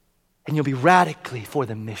and you'll be radically for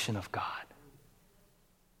the mission of God.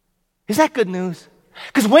 Is that good news?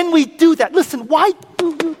 Because when we do that, listen, why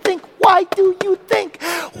do you think?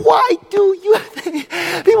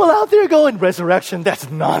 People out there going, resurrection, that's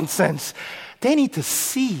nonsense. They need to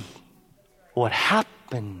see what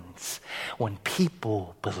happens when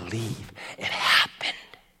people believe it happened.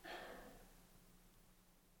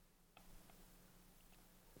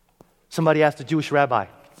 Somebody asked a Jewish rabbi,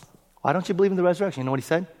 why don't you believe in the resurrection? You know what he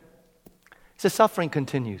said? He said, suffering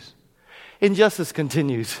continues. Injustice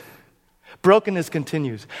continues. Brokenness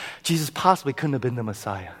continues. Jesus possibly couldn't have been the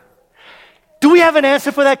Messiah. Do we have an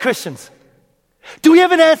answer for that, Christians? Do we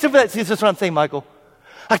have an answer for that? See, this is what I'm saying, Michael.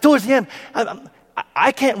 Like towards the end,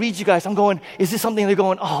 I can't read you guys. I'm going, is this something they're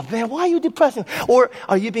going, oh man, why are you depressing? Or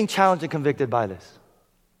are you being challenged and convicted by this?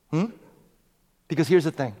 Because here's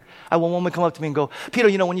the thing. I want a woman come up to me and go, Peter,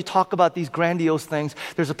 you know, when you talk about these grandiose things,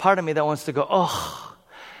 there's a part of me that wants to go, oh,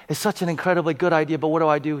 it's such an incredibly good idea, but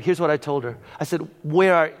what do? Here's what I told her. I said,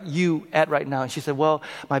 where are you at right now? And she said, well,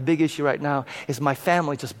 my big issue right now is my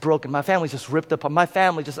family just broken. My family's just ripped apart. My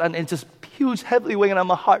family just, and it's just huge, heavily weighing on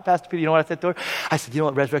my heart, Pastor Peter. You know what I said to her? I said, you know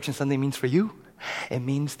what Resurrection Sunday means for you? It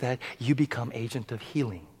means that you become agent of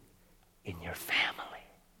healing in your family.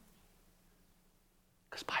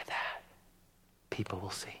 Because by that, people will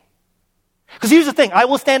see. Because here's the thing. I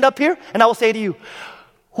will stand up here and I will say to you,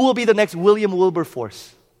 who will be the next William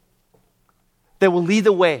Wilberforce that will lead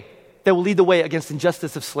the way against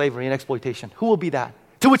injustice of slavery and exploitation? Who will be that?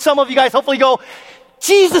 To which some of you guys hopefully go,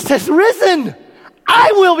 Jesus has risen.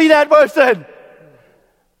 I will be that person.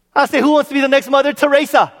 I'll say, who wants to be the next Mother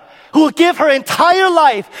Teresa, who will give her entire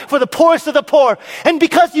life for the poorest of the poor? And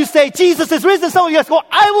because you say Jesus is risen, some of you guys go,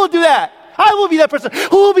 I will do that. I will be that person.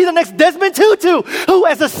 Who will be the next Desmond Tutu, who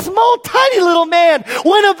as a small, tiny little man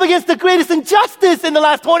went up against the greatest injustice in the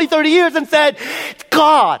last 20, 30 years and said,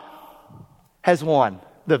 God has won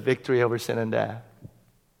the victory over sin and death?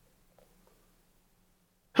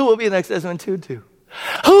 Who will be the next Desmond Tutu?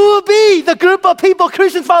 Who will be the group of people,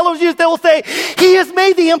 Christians, followers, that will say, He has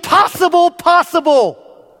made the impossible possible?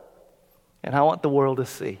 And I want the world to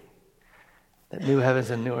see that new heavens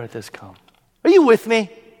and new earth has come. Are you with me?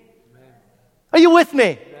 Are you with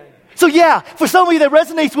me? So yeah, for some of you that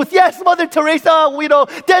resonates with, yes, Mother Teresa,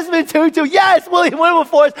 Desmond Tutu, yes, William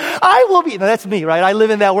Wilberforce, I will be. Now that's me, right? I live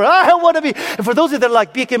in that world. I want to be. And for those of you that are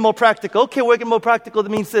like, become more practical. Okay, working more practical, that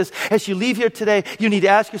means this. As you leave here today, you need to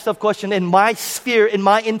ask yourself a question. In my sphere, in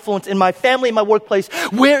my influence, in my family, in my workplace,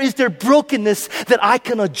 where is there brokenness that I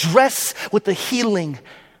can address with the healing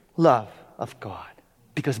love of God?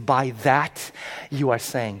 Because by that, you are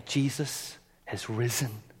saying, Jesus has risen.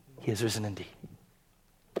 He has risen indeed.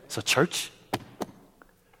 So church,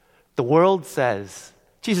 the world says,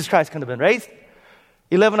 Jesus Christ couldn't have been raised.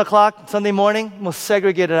 11 o'clock Sunday morning, most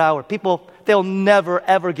segregated hour. People, they'll never,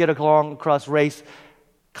 ever get along across race,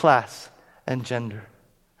 class, and gender.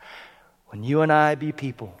 When you and I be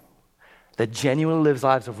people that genuinely lives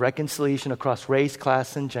lives of reconciliation across race,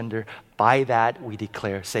 class, and gender, by that we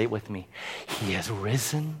declare, say it with me, He has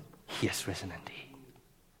risen indeed.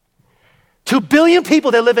 2 billion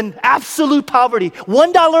people that live in absolute poverty.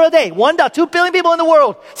 $1 a day. $1. 2 billion people in the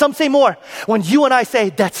world. Some say more. When you and I say,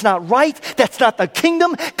 that's not right, that's not the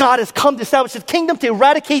kingdom, God has come to establish His kingdom to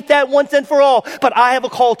eradicate that once and for all. But I have a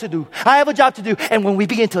call to do. I have a job to do. And when we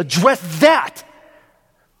begin to address that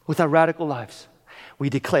with our radical lives, we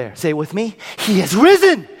declare, say it with me, He has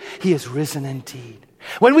risen. He has risen indeed.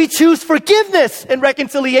 When we choose forgiveness and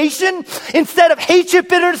reconciliation instead of hatred,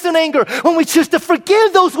 bitterness, and anger. When we choose to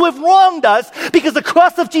forgive those who have wronged us because the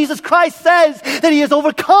cross of Jesus Christ says that He has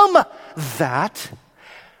overcome that.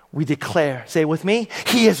 We declare, say it with me,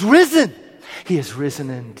 He has risen. He has risen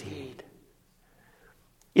indeed.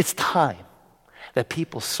 It's time that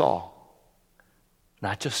people saw,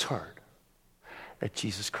 not just heard, that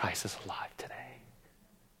Jesus Christ is alive today.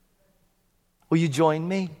 Will you join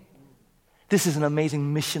me? This is an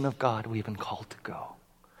amazing mission of God we've been called to go.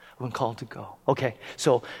 We've been called to go. Okay,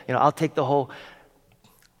 so, I'll take the whole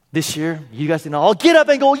This year, you guys didn't all get up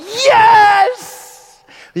and go, yes!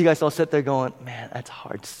 You guys all sit there going, man, that's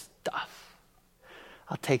hard stuff.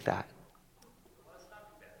 I'll take that.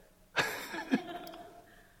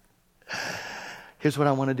 Here's what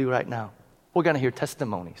I want to do right now. We're going to hear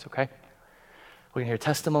testimonies, okay? We're going to hear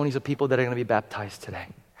testimonies of people that are going to be baptized today.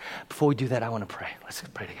 Before we do that, I want to pray. Let's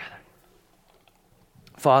pray together.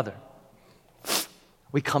 Father,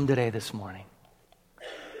 we come today this morning.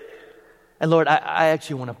 And Lord, I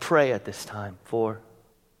actually want to pray at this time for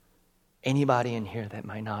anybody in here that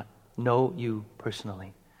might not know you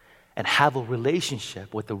personally and have a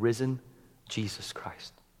relationship with the risen Jesus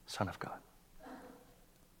Christ, Son of God.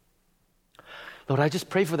 Lord, I just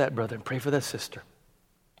pray for that brother and pray for that sister.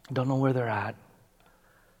 I don't know where they're at,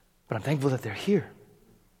 but I'm thankful that they're here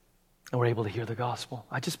and we're able to hear the gospel.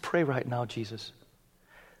 I just pray right now, Jesus,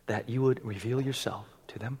 that you would reveal yourself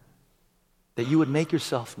to them, that you would make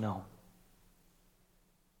yourself known.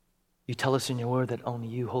 You tell us in your word that only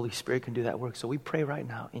you, Holy Spirit, can do that work. So we pray right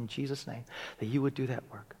now in Jesus' name that you would do that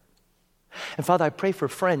work. And Father, I pray for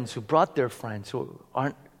friends who brought their friends who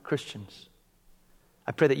aren't Christians.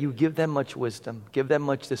 I pray that you give them much wisdom, give them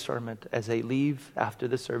much discernment as they leave after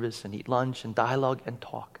the service and eat lunch and dialogue and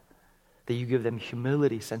talk. That you give them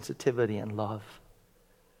humility, sensitivity, and love.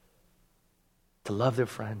 To love their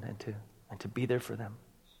friend and to be there for them.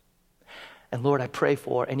 And Lord, I pray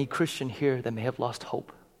for any Christian here that may have lost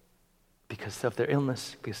hope because of their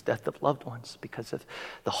illness, because of death of loved ones, because of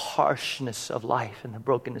the harshness of life and the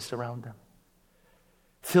brokenness around them.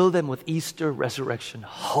 Fill them with Easter resurrection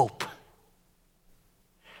hope.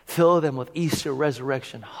 Fill them with Easter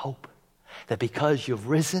resurrection hope. That because you've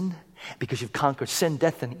risen, because you've conquered sin,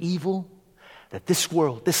 death, and evil, that this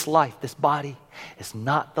world, this life, this body is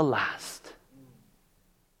not the last.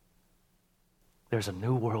 There's a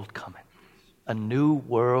new world coming. A new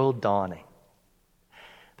world dawning.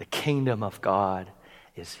 The kingdom of God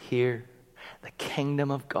is here. The kingdom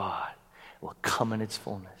of God will come in its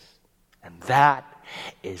fullness. And that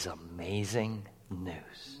is amazing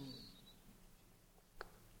news.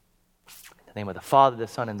 In the name of the Father, the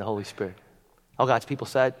Son, and the Holy Spirit. All God's people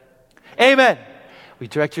said, amen. We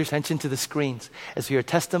direct your attention to the screens as we hear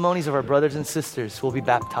testimonies of our brothers and sisters who will be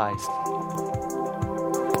baptized.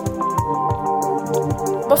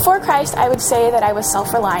 Before Christ, I would say that I was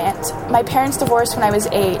self-reliant. My parents divorced when I was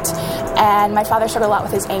 8, and my father struggled a lot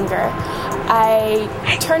with his anger.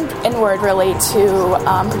 I turned inward really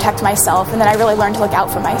to protect myself, and then I really learned to look out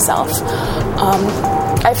for myself.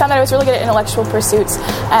 I found that I was really good at intellectual pursuits,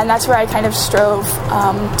 and that's where I kind of strove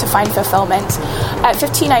to find fulfillment. At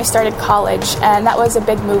 15, I started college, and that was a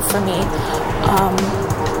big move for me.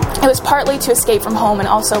 It was partly to escape from home and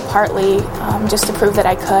also partly just to prove that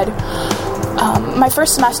I could. My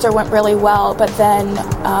first semester went really well, but then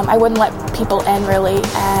I wouldn't let people in really,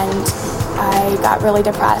 and I got really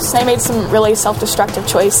depressed. I made some really self-destructive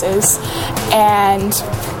choices, and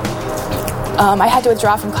I had to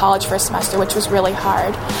withdraw from college for a semester, which was really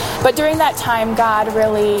hard. But during that time, God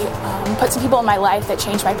really put some people in my life that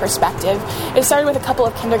changed my perspective. It started with a couple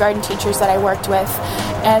of kindergarten teachers that I worked with,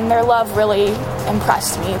 and their love really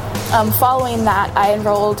impressed me. Following that, I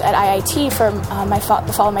enrolled at IIT for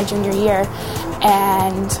the fall of my junior year,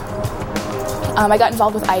 and I got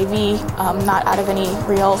involved with Ivy, not out of any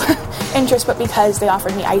real interest, but because they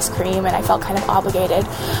offered me ice cream and I felt kind of obligated.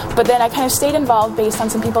 But then I kind of stayed involved based on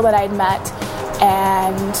some people that I had met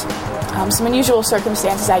and some unusual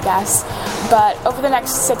circumstances, I guess. But over the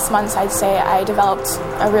next 6 months, I'd say I developed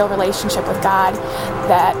a real relationship with God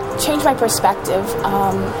that changed my perspective.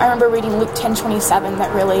 I remember reading Luke 10:27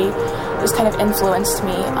 that really just kind of influenced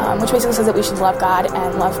me, which basically says that we should love God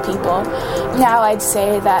and love people. Now I'd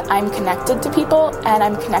say that I'm connected to people and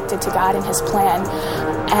I'm connected to God and His plan.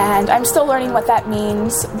 And I'm still learning what that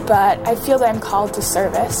means, but I feel that I'm called to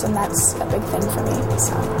service, and that's a big thing for me.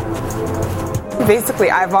 So. Basically,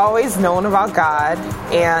 I've always known about God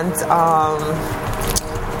and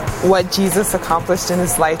what Jesus accomplished in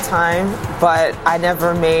His lifetime, but I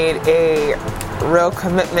never made a real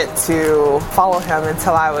commitment to follow Him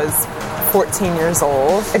until I was 14 years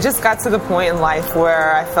old. It just got to the point in life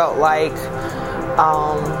where I felt like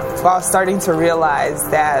I was starting to realize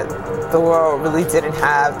that the world really didn't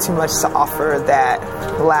have too much to offer that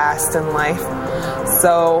last in life.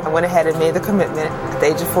 So I went ahead and made the commitment at the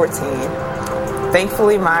age of 14.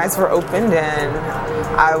 Thankfully, my eyes were opened and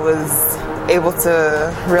I was able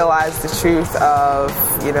to realize the truth of,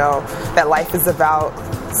 that life is about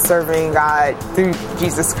serving God through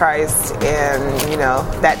Jesus Christ, and,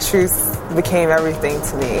 that truth became everything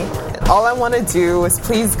to me. All I want to do is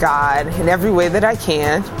please God in every way that I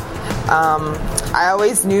can. I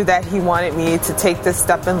always knew that He wanted me to take this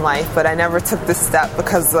step in life, but I never took this step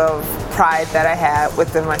because of pride that I had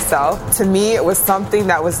within myself. To me, it was something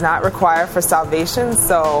that was not required for salvation,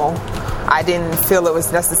 so I didn't feel it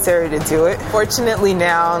was necessary to do it. Fortunately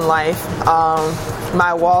now in life,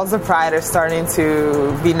 my walls of pride are starting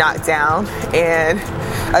to be knocked down, and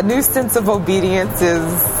a new sense of obedience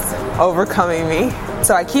is overcoming me.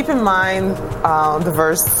 So I keep in mind the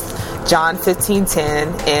verse John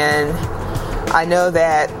 15:10, and I know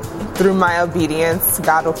that through my obedience,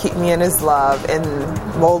 God will keep me in His love and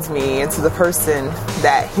mold me into the person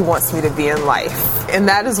that He wants me to be in life. And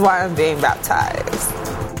that is why I'm being baptized.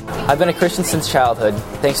 I've been a Christian since childhood,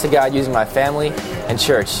 thanks to God using my family and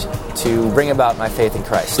church to bring about my faith in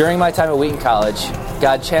Christ. During my time at Wheaton College,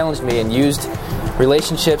 God challenged me and used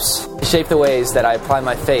relationships to shape the ways that I apply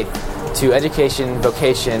my faith to education,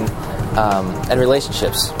 vocation, and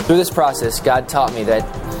relationships. Through this process, God taught me that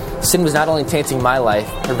sin was not only tainting my life,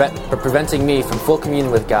 but preventing me from full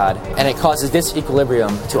communion with God, and it causes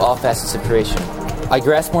disequilibrium to all facets of creation. I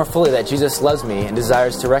grasp more fully that Jesus loves me and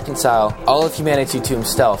desires to reconcile all of humanity to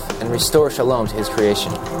Himself and restore shalom to His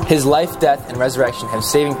creation. His life, death, and resurrection have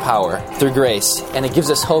saving power through grace, and it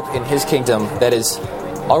gives us hope in His kingdom that is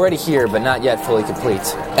already here but not yet fully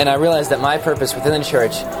complete. And I realize that my purpose within the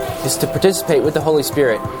church is to participate with the Holy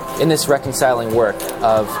Spirit in this reconciling work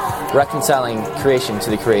of reconciling creation to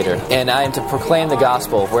the Creator. And I am to proclaim the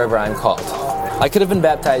gospel wherever I am called. I could have been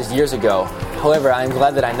baptized years ago. However, I am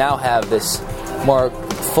glad that I now have this more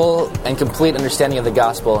full and complete understanding of the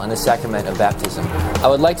gospel and the sacrament of baptism. I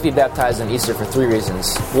would like to be baptized on Easter for 3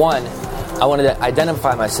 reasons. 1, I wanted to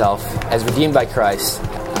identify myself as redeemed by Christ,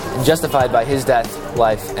 justified by His death,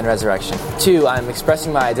 life, and resurrection. 2, I'm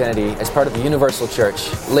expressing my identity as part of the universal church,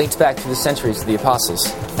 linked back through the centuries to the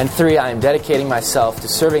apostles. And 3, I am dedicating myself to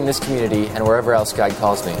serving this community and wherever else God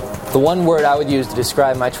calls me. The one word I would use to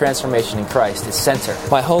describe my transformation in Christ is center.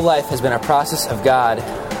 My whole life has been a process of God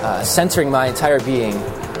centering my entire being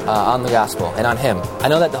on the gospel and on Him. I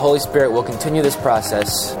know that the Holy Spirit will continue this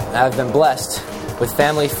process. I've been blessed with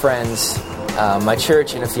family, friends, my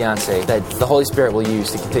church, and a fiance that the Holy Spirit will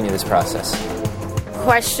use to continue this process.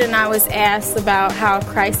 Question I was asked about how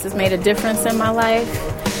Christ has made a difference in my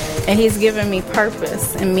life, and He's given me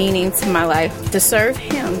purpose and meaning to my life to serve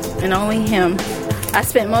Him and only Him. I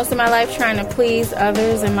spent most of my life trying to please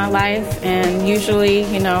others in my life, and usually,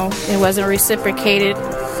 it wasn't reciprocated.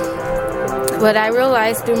 But I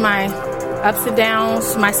realized through my ups and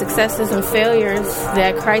downs, my successes and failures,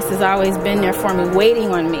 that Christ has always been there for me,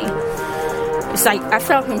 waiting on me. It's like I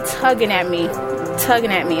felt Him tugging at me,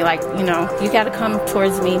 like, you got to come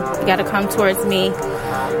towards me. You got to come towards me.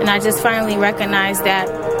 And I just finally recognized that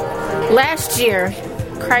last year,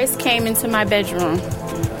 Christ came into my bedroom.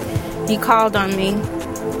 He called on me,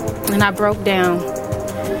 and I broke down.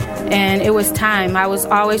 And it was time. I was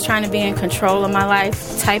always trying to be in control of my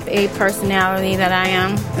life, type A personality that I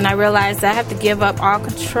am. And I realized I have to give up all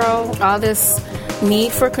control, all this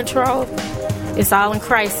need for control. It's all in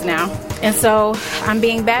Christ now. And so I'm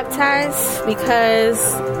being baptized because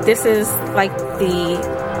this is like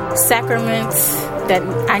the sacrament that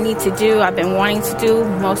I need to do. I've been wanting to do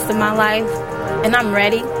most of my life, and I'm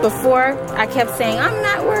ready. Before, I kept saying, I'm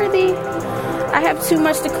not worthy. I have too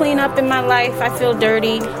much to clean up in my life. I feel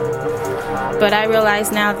dirty. But I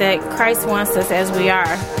realize now that Christ wants us as we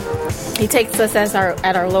are. He takes us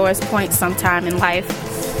at our lowest point sometime in life.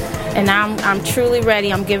 And now I'm truly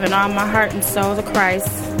ready. I'm giving all my heart and soul to Christ.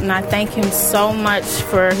 And I thank Him so much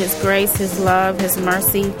for His grace, His love, His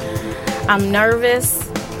mercy. I'm nervous,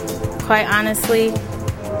 quite honestly,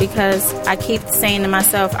 because I keep saying to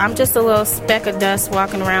myself, I'm just a little speck of dust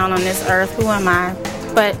walking around on this earth. Who am I?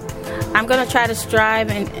 But I'm going to try to strive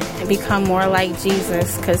and become more like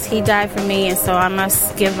Jesus, because He died for me, and so I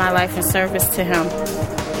must give my life in service to Him.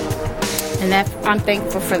 And I'm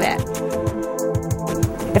thankful for that.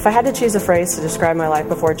 If I had to choose a phrase to describe my life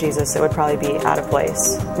before Jesus, it would probably be out of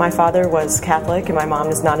place. My father was Catholic and my mom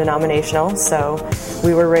is non-denominational, so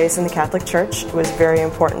we were raised in the Catholic Church. It was very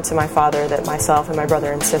important to my father that myself and my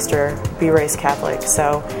brother and sister be raised Catholic,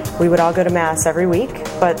 so we would all go to Mass every week,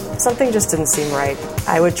 but something just didn't seem right.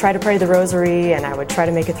 I would try to pray the rosary and I would try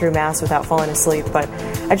to make it through Mass without falling asleep, but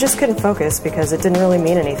I just couldn't focus because it didn't really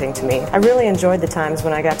mean anything to me. I really enjoyed the times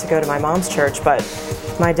when I got to go to my mom's church, but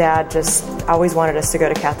my dad just always wanted us to go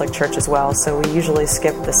to Catholic church as well, so we usually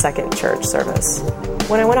skipped the second church service.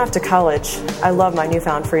 When I went off to college, I loved my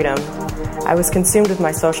newfound freedom. I was consumed with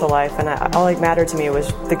my social life, and all that mattered to me was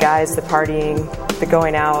the guys, the partying, the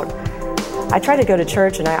going out. I tried to go to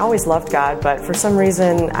church, and I always loved God, but for some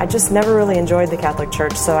reason, I just never really enjoyed the Catholic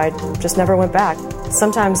Church, so I just never went back.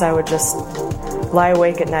 Sometimes I would just lie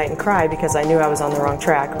awake at night and cry because I knew I was on the wrong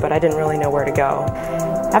track, but I didn't really know where to go.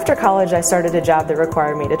 After college, I started a job that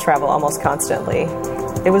required me to travel almost constantly.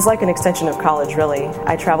 It was like an extension of college, really.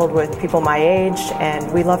 I traveled with people my age,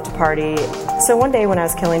 and we loved to party. So one day when I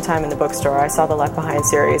was killing time in the bookstore, I saw the Left Behind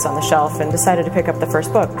series on the shelf and decided to pick up the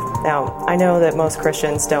first book. Now, I know that most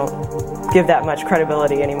Christians don't give that much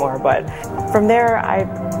credibility anymore, but from there, I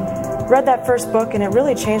read that first book, and it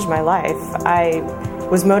really changed my life. I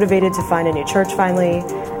was motivated to find a new church finally.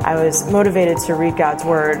 I was motivated to read God's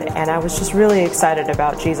Word, and I was just really excited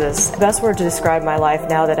about Jesus. The best word to describe my life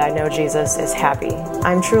now that I know Jesus is happy.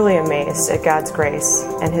 I'm truly amazed at God's grace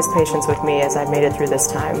and His patience with me as I've made it through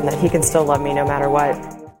this time, and that He can still love me no matter what.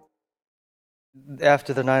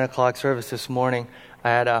 After the 9 o'clock service this morning, I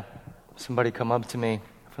had somebody come up to me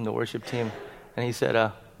from the worship team, and he said,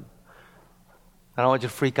 I don't want you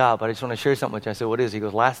to freak out, but I just want to share something with you. I said, what is it? He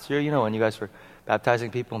goes, last year, when you guys were baptizing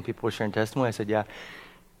people and people were sharing testimony, I said, yeah.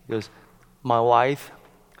 He goes, my wife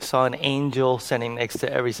saw an angel standing next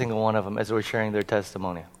to every single one of them as they were sharing their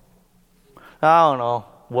testimony. I don't know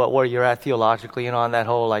where you're at theologically, on that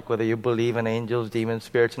whole, like whether you believe in angels, demons,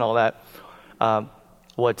 spirits, and all that.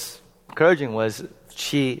 What's encouraging was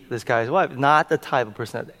this guy's wife, not the type of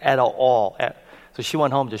person at all. So she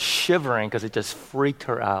went home just shivering because it just freaked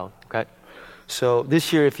her out, okay? So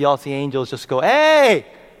this year, if y'all see angels, just go, hey!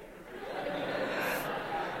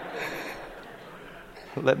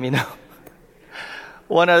 Let me know.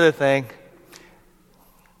 One other thing.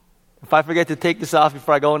 If I forget to take this off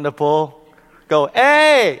before I go in the pool, go,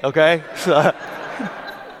 hey! Okay? Because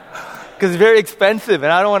it's very expensive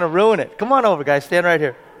and I don't want to ruin it. Come on over, guys. Stand right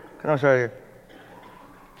here. Come on, right here.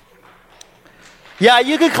 Yeah,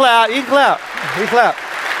 you can clap. You can clap. You can clap.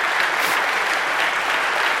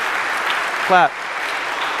 Clap.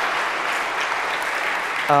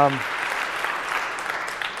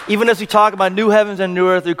 Even as we talk about new heavens and new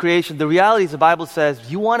earth, new creation, the reality is the Bible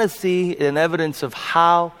says you want to see an evidence of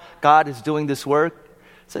how God is doing this work.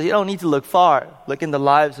 It says you don't need to look far. Look in the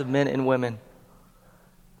lives of men and women.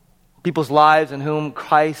 People's lives in whom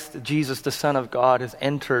Christ, Jesus, the Son of God, has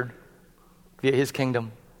entered via His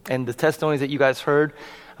kingdom. And the testimonies that you guys heard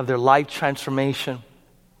of their life transformation.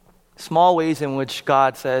 Small ways in which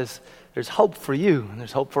God says there's hope for you and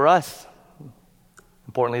there's hope for us.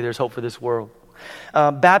 Importantly, there's hope for this world.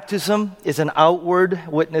 Baptism is an outward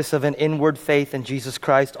witness of an inward faith in Jesus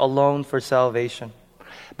Christ alone for salvation.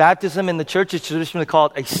 Baptism in the church is traditionally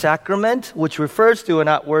called a sacrament, which refers to an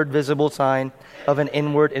outward visible sign of an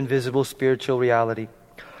inward invisible spiritual reality.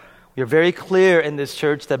 We are very clear in this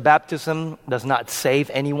church that baptism does not save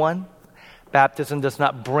anyone. Baptism does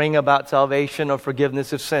not bring about salvation or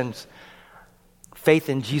forgiveness of sins. Faith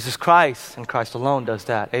in Jesus Christ and Christ alone does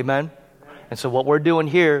that. Amen? And so what we're doing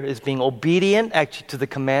here is being obedient actually to the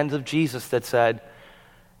commands of Jesus that said,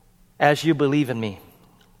 as you believe in me,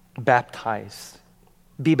 baptize.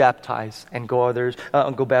 Be baptized and go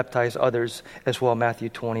baptize others as well, Matthew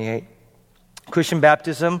 28. Christian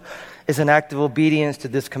baptism is an act of obedience to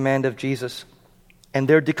this command of Jesus. And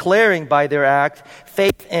they're declaring by their act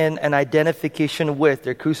faith in and identification with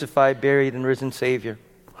their crucified, buried, and risen Savior.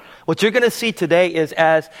 What you're going to see today is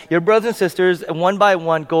as your brothers and sisters, one by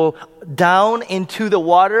one, go down into the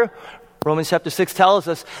water, Romans chapter 6 tells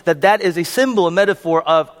us that is a symbol, a metaphor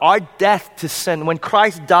of our death to sin. When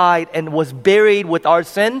Christ died and was buried with our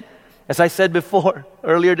sin, as I said before,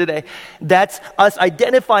 earlier today, that's us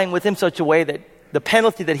identifying with Him such a way that the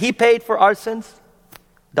penalty that He paid for our sins,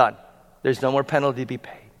 done. There's no more penalty to be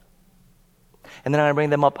paid. And then I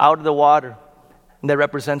bring them up out of the water. And that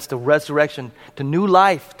represents the resurrection to new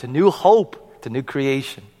life, to new hope, to new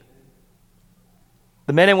creation.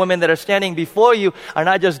 The men and women that are standing before you are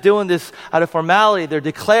not just doing this out of formality. They're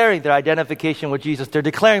declaring their identification with Jesus. They're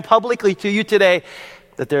declaring publicly to you today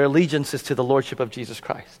that their allegiance is to the Lordship of Jesus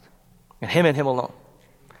Christ. And Him alone.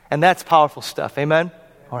 And that's powerful stuff. Amen?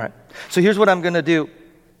 All right. So here's what I'm going to do.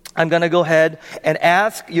 I'm going to go ahead and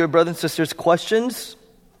ask your brothers and sisters questions,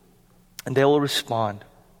 and they will respond.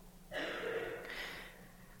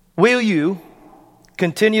 Will you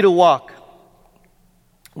continue to walk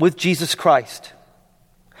with Jesus Christ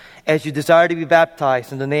as you desire to be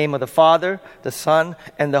baptized in the name of the Father, the Son,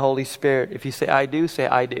 and the Holy Spirit? If you say, I do, say,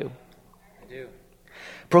 I do. I do.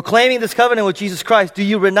 Proclaiming this covenant with Jesus Christ, do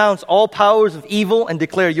you renounce all powers of evil and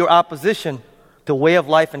declare your opposition to way of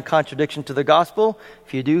life and contradiction to the gospel?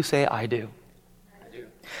 If you do, say, I do.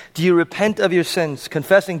 Do you repent of your sins,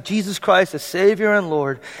 confessing Jesus Christ as Savior and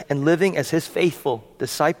Lord, and living as His faithful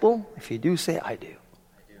disciple? If you do, say, I do.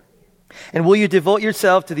 And will you devote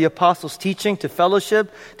yourself to the apostles' teaching, to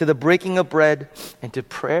fellowship, to the breaking of bread, and to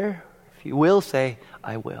prayer? If you will, say,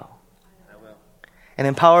 I will. I will. And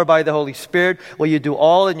empowered by the Holy Spirit, will you do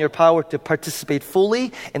all in your power to participate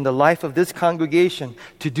fully in the life of this congregation,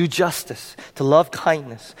 to do justice, to love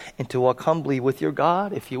kindness, and to walk humbly with your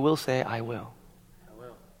God? If you will, say, I will. I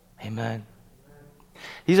will. Amen.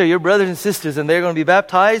 These are your brothers and sisters, and they're going to be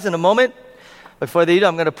baptized in a moment. Before they do,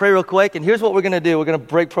 I'm going to pray real quick, and here's what we're going to do. We're going to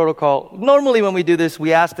break protocol. Normally when we do this,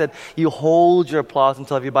 we ask that you hold your applause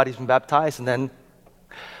until everybody's been baptized, and then,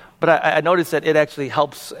 but I noticed that it actually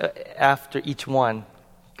helps after each one,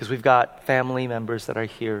 because we've got family members that are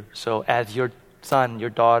here. So as your son, your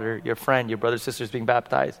daughter, your friend, your brother, sister is being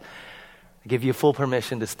baptized, I give you full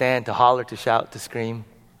permission to stand, to holler, to shout, to scream,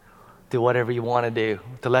 do whatever you want to do,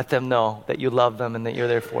 to let them know that you love them and that you're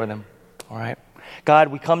there for them. All right? God,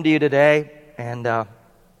 we come to you today. And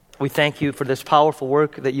we thank you for this powerful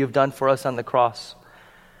work that you've done for us on the cross.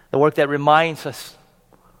 The work that reminds us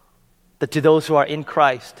that to those who are in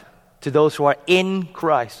Christ, to those who are in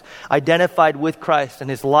Christ, identified with Christ in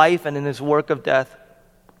his life and in his work of death,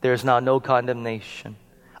 there is now no condemnation.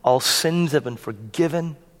 All sins have been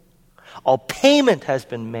forgiven. All payment has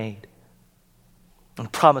been made.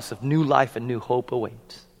 And promise of new life and new hope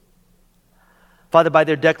awaits. Father, by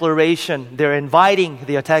their declaration, they're inviting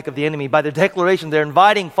the attack of the enemy. By their declaration, they're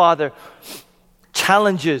inviting, Father,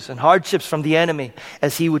 challenges and hardships from the enemy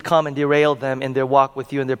as he would come and derail them in their walk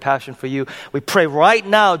with you and their passion for you. We pray right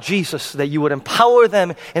now, Jesus, that you would empower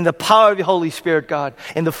them in the power of your Holy Spirit, God,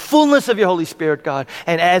 in the fullness of your Holy Spirit, God.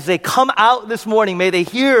 And as they come out this morning, may they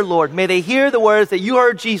hear, Lord, may they hear the words that you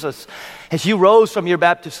heard, Jesus, as you rose from your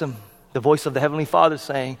baptism. The voice of the Heavenly Father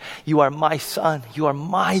saying, you are my son, you are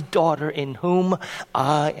my daughter in whom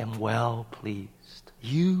I am well pleased.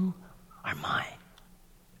 You are mine.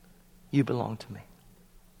 You belong to me.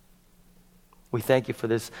 We thank you for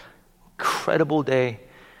this incredible day,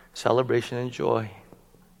 celebration and joy.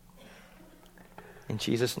 In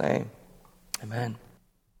Jesus' name, amen.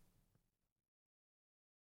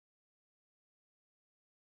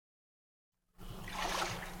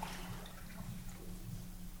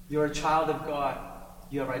 You're a child of God.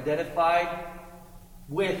 You have identified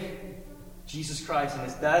with Jesus Christ in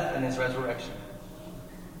his death and his resurrection.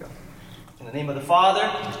 In the name of the Father,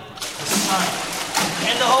 the Son,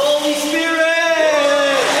 and the Holy Spirit!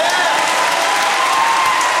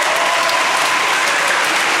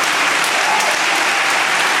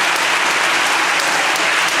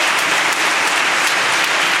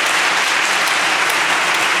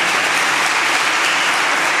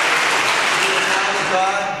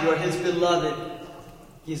 You are his beloved.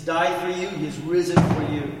 He has died for you. He has risen for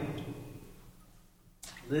you.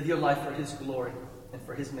 Live your life for his glory and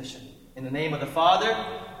for his mission. In the name of the Father,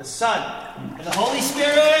 the Son, and the Holy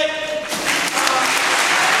Spirit.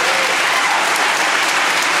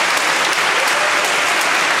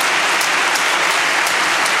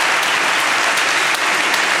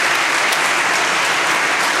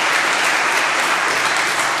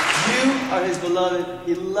 You are his beloved.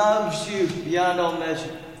 He loves you beyond all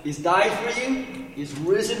measure. He's died for you. He's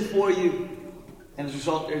risen for you. And as a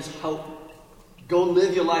result, there's hope. Go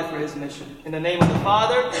live your life for his mission. In the name of the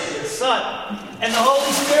Father, the Son, and the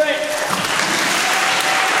Holy Spirit.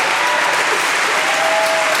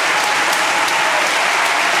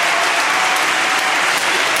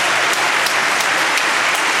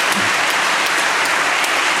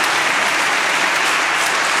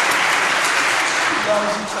 He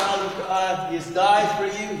loves you, child of God. He has died for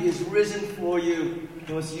you. He has risen for you.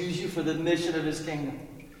 He wants to use you for the mission of his kingdom.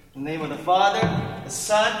 In the name of the Father, the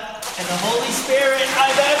Son, and the Holy Spirit,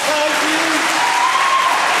 I baptize you.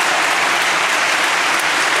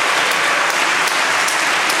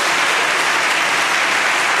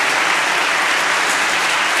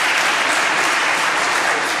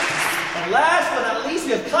 And last but not least,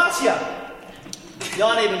 we have Kasia.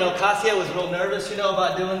 Y'all need to know Kasia was real nervous,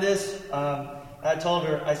 about doing this. I told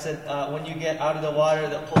her, I said, when you get out of the water,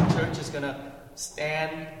 the whole church is going to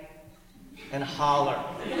stand and holler.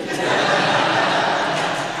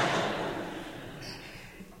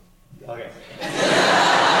 Okay.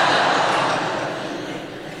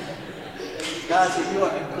 God, you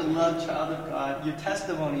are a beloved child of God. Your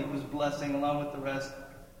testimony was blessing along with the rest.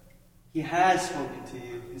 He has spoken to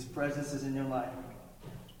you. His presence is in your life.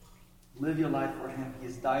 Live your life for him. He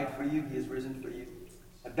has died for you. He has risen for you.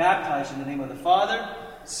 I baptize you in the name of the Father,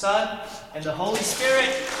 Son, and the Holy Spirit.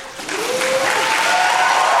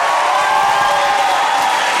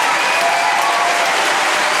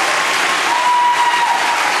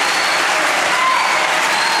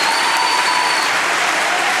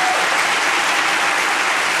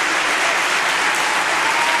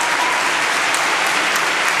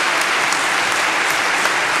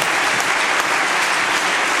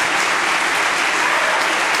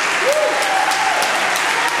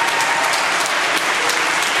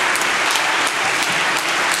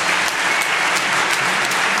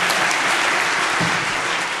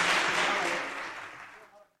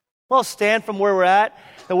 all stand from where we're at?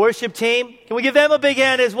 The worship team, can we give them a big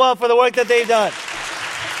hand as well for the work that they've done?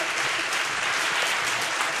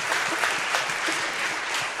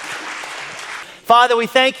 Father, we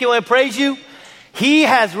thank you and praise you. He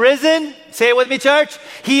has risen. Say it with me, church.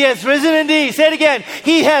 He has risen indeed. Say it again.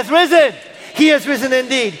 He has risen. He has risen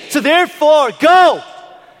indeed. So therefore, go.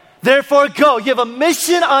 Therefore, go. You have a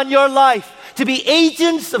mission on your life to be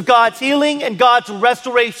agents of God's healing and God's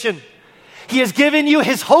restoration. He has given you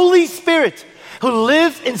His Holy Spirit who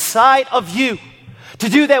lives inside of you to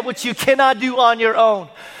do that which you cannot do on your own,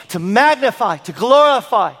 to magnify, to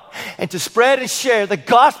glorify, and to spread and share the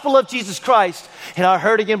gospel of Jesus Christ in our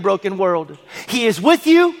hurting and broken world. He is with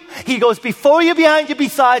you. He goes before you, behind you,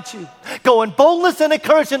 beside you. Go in boldness and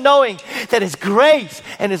encouragement, knowing that His grace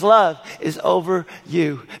and His love is over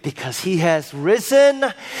you because He has risen.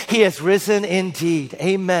 He has risen indeed.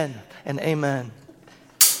 Amen and amen.